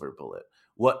with Silver Bullet.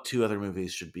 What 2 other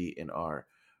movies should be in our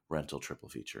rental triple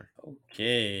feature?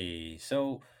 Okay,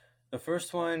 so the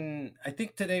first one, I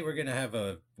think today we're gonna have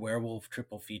a werewolf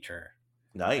triple feature.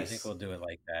 Nice. I think we'll do it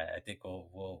like that. I think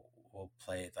we'll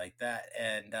play it like that.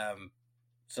 And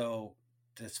so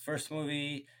this first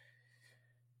movie,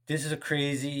 this is a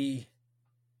crazy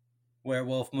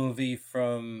werewolf movie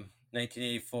from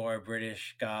 1984,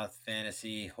 British goth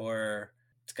fantasy horror.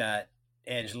 It's got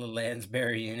Angela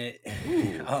Lansbury in it.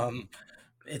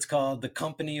 It's called The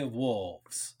Company of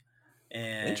Wolves.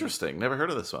 And interesting. Never heard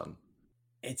of this one.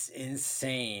 It's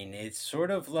insane. It's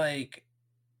sort of like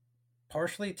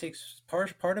partially takes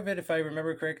part of it, if I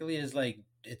remember correctly, is like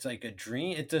it's like a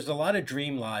dream. There's a lot of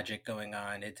dream logic going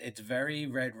on. It's very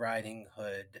Red Riding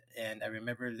Hood, and I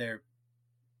remember they're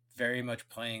very much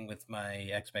playing with my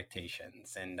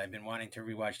expectations. And I've been wanting to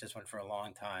rewatch this one for a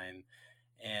long time.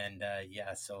 And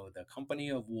yeah, so The Company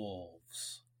of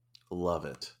Wolves. Love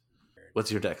it.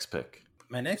 What's your next pick?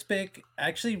 My next pick, I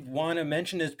actually want to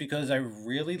mention this because I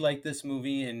really like this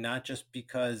movie, and not just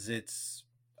because it's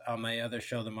on my other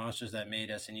show, The Monsters That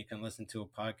Made Us, and you can listen to a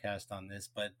podcast on this,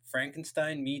 but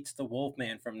Frankenstein Meets the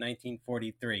Wolfman from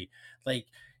 1943. Like,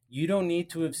 you don't need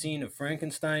to have seen a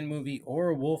Frankenstein movie or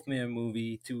a Wolfman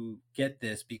movie to get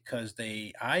this, because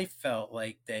I felt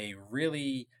like they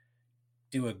really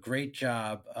do a great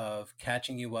job of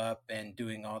catching you up and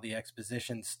doing all the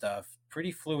exposition stuff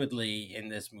pretty fluidly in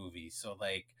this movie. So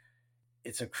like,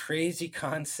 it's a crazy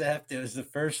concept. It was the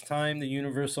first time the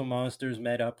Universal monsters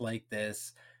met up like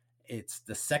this. It's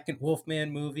the second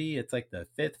Wolfman movie. It's like the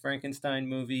 5th Frankenstein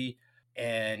movie.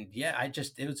 And yeah,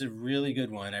 it was a really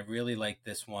good one. I really liked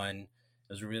this one. It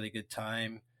was a really good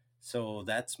time. So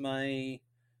that's my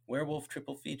werewolf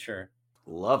triple feature.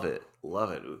 Love it.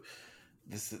 Love it.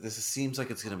 This seems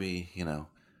like it's going to be,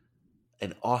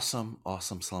 an awesome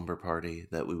slumber party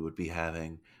that we would be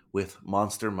having with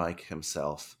Monster Mike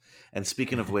himself. And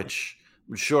speaking of which,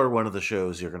 I'm sure one of the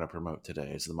shows you're going to promote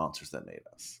today is The Monsters That Made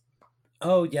Us.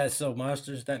 Oh, yeah. So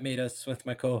Monsters That Made Us with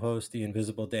my co-host, the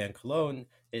Invisible Dan Colon,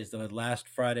 is the last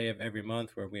Friday of every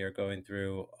month where we are going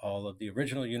through all of the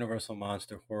original Universal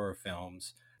Monster horror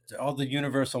films, all the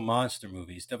Universal Monster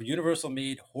movies. The Universal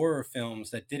made horror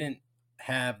films that didn't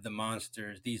have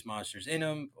these monsters in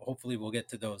them. Hopefully we'll get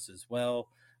to those as well.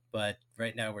 But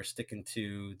right now we're sticking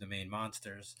to the main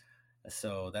monsters.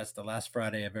 So that's the last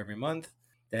Friday of every month.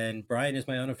 Then Brian is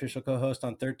my unofficial co-host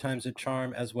on Third Time's a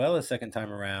Charm, as well as Second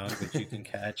Time Around, which you can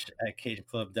catch at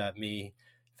cageclub.me,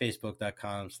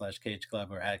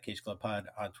 facebook.com/cageclub, or at cageclubpod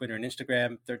on Twitter and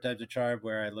Instagram. Third Time's a Charm,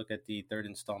 where I look at the 3rd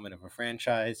installment of a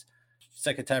franchise.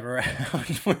 Second Time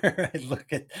Around, where I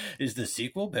look at, is the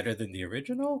sequel better than the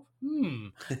original?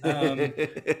 You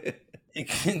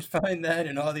can find that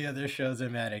and all the other shows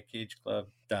I'm at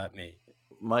cageclub.me.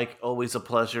 Mike, always a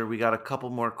pleasure. We got a couple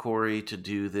more Corey to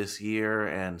do this year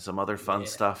and some other fun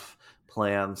stuff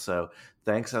planned. So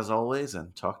thanks as always,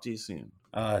 and talk to you soon.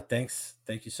 Thanks.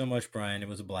 Thank you so much, Brian. It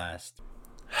was a blast.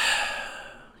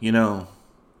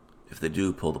 If they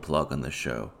do pull the plug on this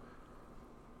show,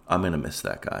 I'm going to miss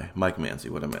that guy. Mike Manzi,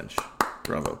 what a mensch.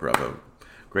 Bravo, bravo.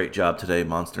 Great job today,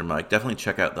 Monster Mike. Definitely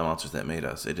check out The Monsters That Made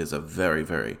Us. It is a very,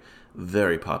 very,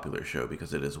 very popular show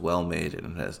because it is well made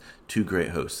and it has 2 great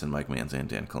hosts in Mike Manzi and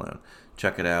Dan Colon.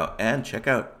 Check it out, and check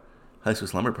out High School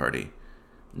Slumber Party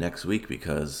next week,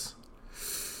 because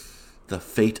the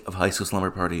fate of High School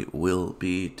Slumber Party will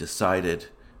be decided.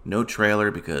 No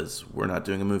trailer because we're not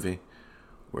doing a movie.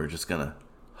 We're just going to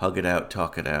hug it out,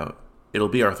 talk it out. It'll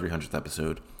be our 300th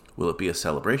episode. Will it be a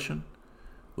celebration?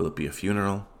 Will it be a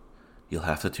funeral? You'll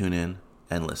have to tune in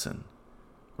and listen.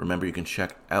 Remember, you can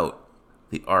check out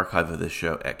the archive of this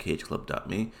show at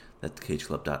cageclub.me. That's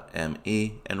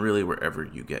cageclub.me, and really wherever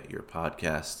you get your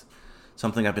podcasts.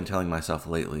 Something I've been telling myself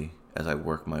lately as I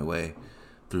work my way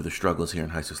through the struggles here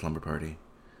in High School Slumber Party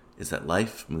is that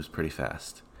life moves pretty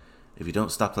fast. If you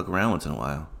don't stop to look around once in a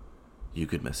while, you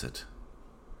could miss it.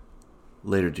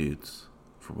 Later, dudes,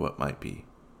 for what might be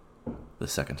the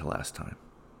second to last time.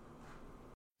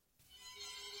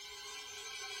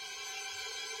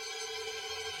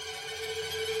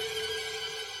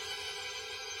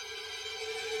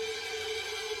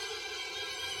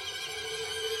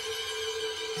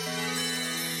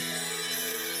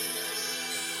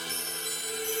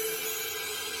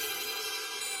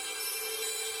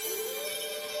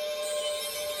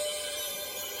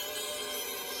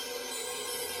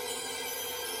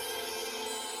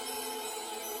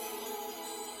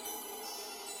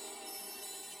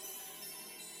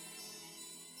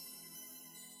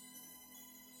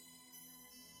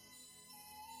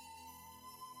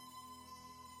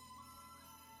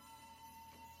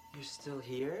 You're still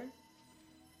here?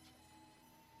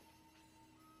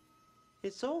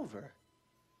 It's over.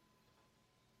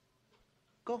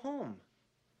 Go home.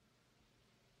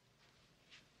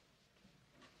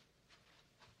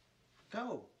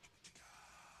 Go.